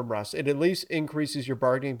burst from Russ, it at least increases your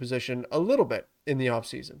bargaining position a little bit in the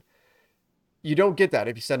offseason. You don't get that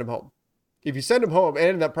if you send him home. If you send him home,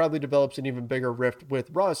 and that probably develops an even bigger rift with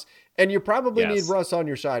Russ, and you probably need Russ on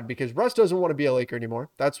your side because Russ doesn't want to be a Laker anymore.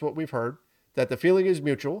 That's what we've heard, that the feeling is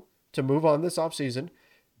mutual to move on this offseason.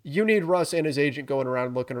 You need Russ and his agent going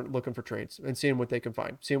around looking for trades and seeing what they can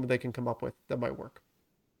find, seeing what they can come up with that might work.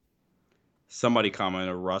 Somebody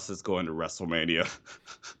commented, Russ is going to WrestleMania.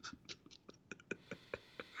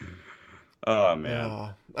 Oh,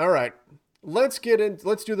 man. All right. Let's do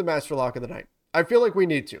the Master Lock of the night. I feel like we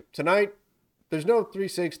need to. Tonight, there's no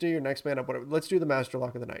 360 or next man up, whatever. Let's do the Master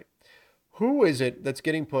Lock of the night. Who is it that's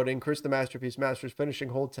getting put in Chris the Masterpiece Masters finishing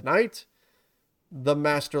hold tonight? The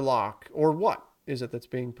Master Lock. Or what is it that's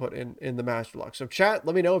being put in the Master Lock? So chat,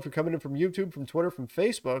 let me know if you're coming in from YouTube, from Twitter, from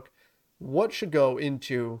Facebook. What should go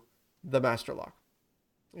into the Master Lock?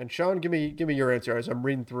 And Sean, give me your answer as I'm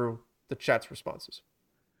reading through the chat's responses.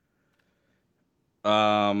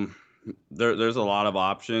 There's a lot of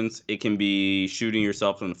options. It can be shooting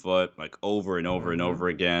yourself in the foot like over and over and over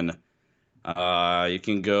again. You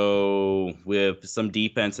can go with some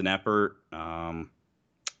defense and effort.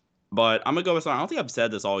 But I'm gonna go with something. I don't think I've said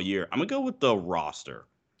this all year. I'm gonna go with the roster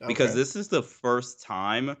because this is the first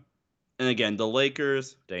time. And again, the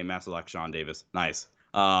Lakers, Master like Sean Davis, nice.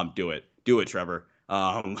 Do it, Trevor.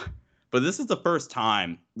 But this is the first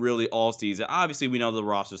time really all season. Obviously, we know the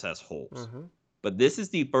rosters has holes. But this is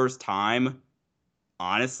the first time,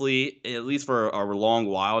 honestly, at least for a long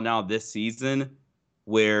while now this season,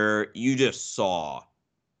 where you just saw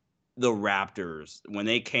the Raptors when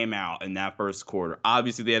they came out in that first quarter.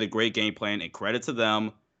 Obviously, they had a great game plan, and credit to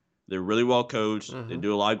them. They're really well coached. They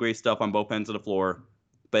do a lot of great stuff on both ends of the floor.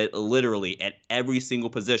 But literally, at every single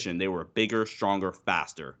position, they were bigger, stronger,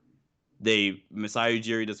 faster Masai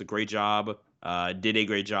Ujiri does a great job. Did a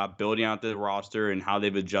great job building out the roster and how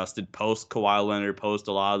they've adjusted post Kawhi Leonard, post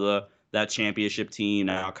a lot of that championship team.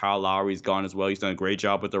 Now Kyle Lowry's gone as well. He's done a great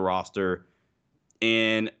job with the roster.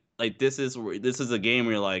 And like this is a game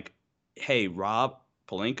where you're like, hey, Rob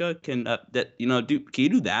Pelinka, can you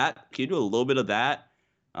do that? Can you do a little bit of that?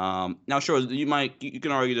 Now, sure, you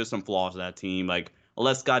can argue there's some flaws to that team. Like,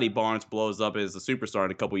 unless Scotty Barnes blows up as a superstar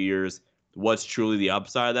in a couple years, what's truly the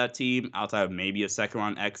upside of that team outside of maybe a second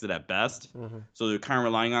round exit at best? Mm-hmm. So they're kind of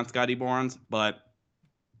relying on Scotty Barnes, but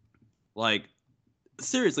like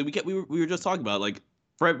seriously, we were just talking about like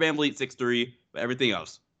Fred VanVleet 6'3", but everything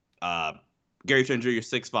else. Gary Trent Jr.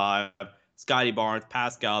 6'5", Scotty Barnes,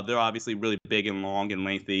 Pascal, they're obviously really big and long and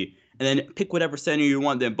lengthy. And then pick whatever center you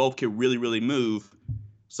want, then both can really, really move.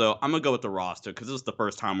 So I'm going to go with the roster because this is the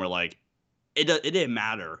first time where like it didn't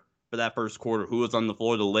matter for that first quarter who was on the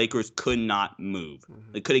floor. The Lakers could not move.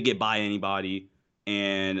 Mm-hmm. They couldn't get by anybody,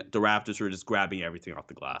 and the Raptors were just grabbing everything off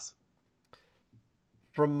the glass.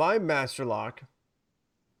 From my master lock,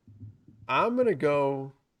 I'm going to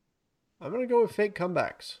go with fake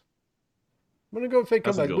comebacks.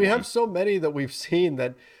 We have so many that we've seen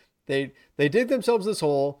that they dig themselves this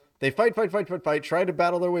hole. They fight, try to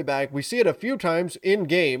battle their way back. We see it a few times in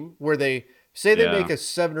game where they say they make a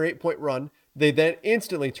 7 or 8 point run. They then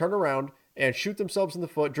instantly turn around and shoot themselves in the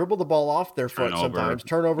foot, dribble the ball off their foot sometimes,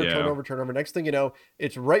 turnover. Next thing you know,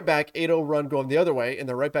 it's right back, 8-0 run going the other way, and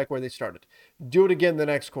they're right back where they started. Do it again the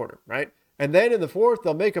next quarter, right? And then in the fourth,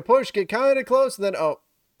 they'll make a push, get kind of close, and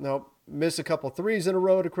then, miss a couple threes in a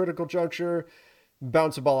row at a critical juncture,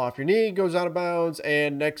 bounce the ball off your knee, goes out of bounds,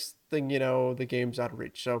 and next thing you know, the game's out of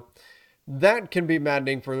reach. So that can be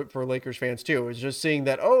maddening for Lakers fans too, is just seeing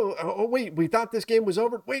that, wait, we thought this game was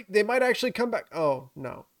over. Wait, they might actually come back. Oh,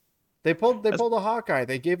 no. They pulled a Hawkeye.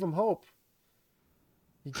 They gave him hope.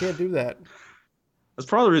 You can't do that. That's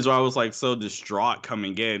probably the reason why I was like so distraught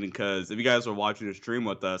coming in, because if you guys were watching the stream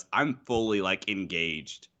with us, I'm fully like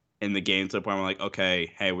engaged in the game to the point where I'm like,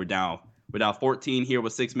 okay, hey, we're down 14 here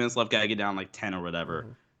with 6 minutes left. Gotta get down like 10 or whatever.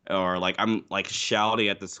 Mm-hmm. Or like I'm like shouting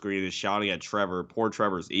at the screen and shouting at Trevor, poor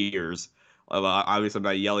Trevor's ears. Obviously, I'm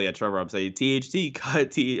not yelling at Trevor. I'm saying THT,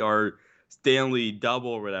 cut T, or Stanley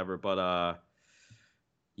double or whatever. But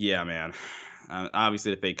yeah, man.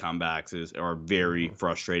 Obviously, the fake comebacks are very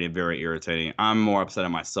frustrating, very irritating. I'm more upset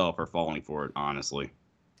at myself for falling for it, honestly.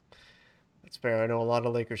 That's fair. I know a lot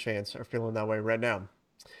of Lakers fans are feeling that way right now.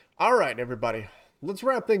 All right, everybody. Let's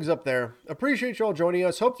wrap things up there. Appreciate you all joining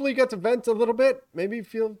us. Hopefully you got to vent a little bit. Maybe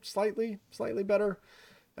feel slightly better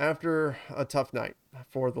after a tough night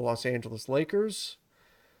for the Los Angeles Lakers.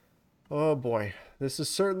 Oh boy. It's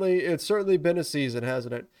certainly been a season,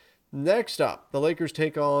 hasn't it? Next up, the Lakers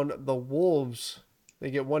take on the Wolves. They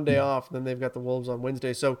get one day off, and then they've got the Wolves on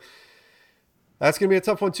Wednesday. So that's going to be a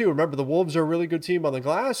tough one too. Remember, the Wolves are a really good team on the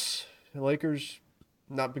glass. The Lakers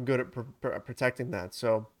not been good at protecting that.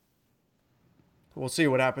 So we'll see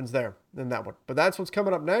what happens there in that one. But that's what's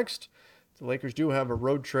coming up next. The Lakers do have a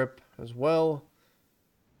road trip as well.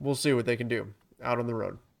 We'll see what they can do out on the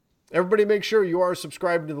road. Everybody make sure you are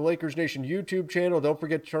subscribed to the Lakers Nation YouTube channel. Don't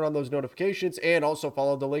forget to turn on those notifications, and also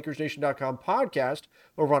follow the LakersNation.com podcast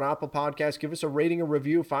over on Apple Podcasts. Give us a rating, a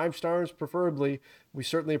review, 5 stars preferably. We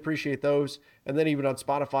certainly appreciate those. And then even on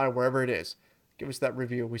Spotify, wherever it is, give us that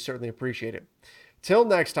review. We certainly appreciate it. Till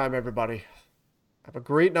next time, everybody. Have a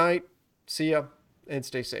great night. See ya, and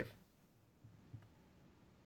stay safe.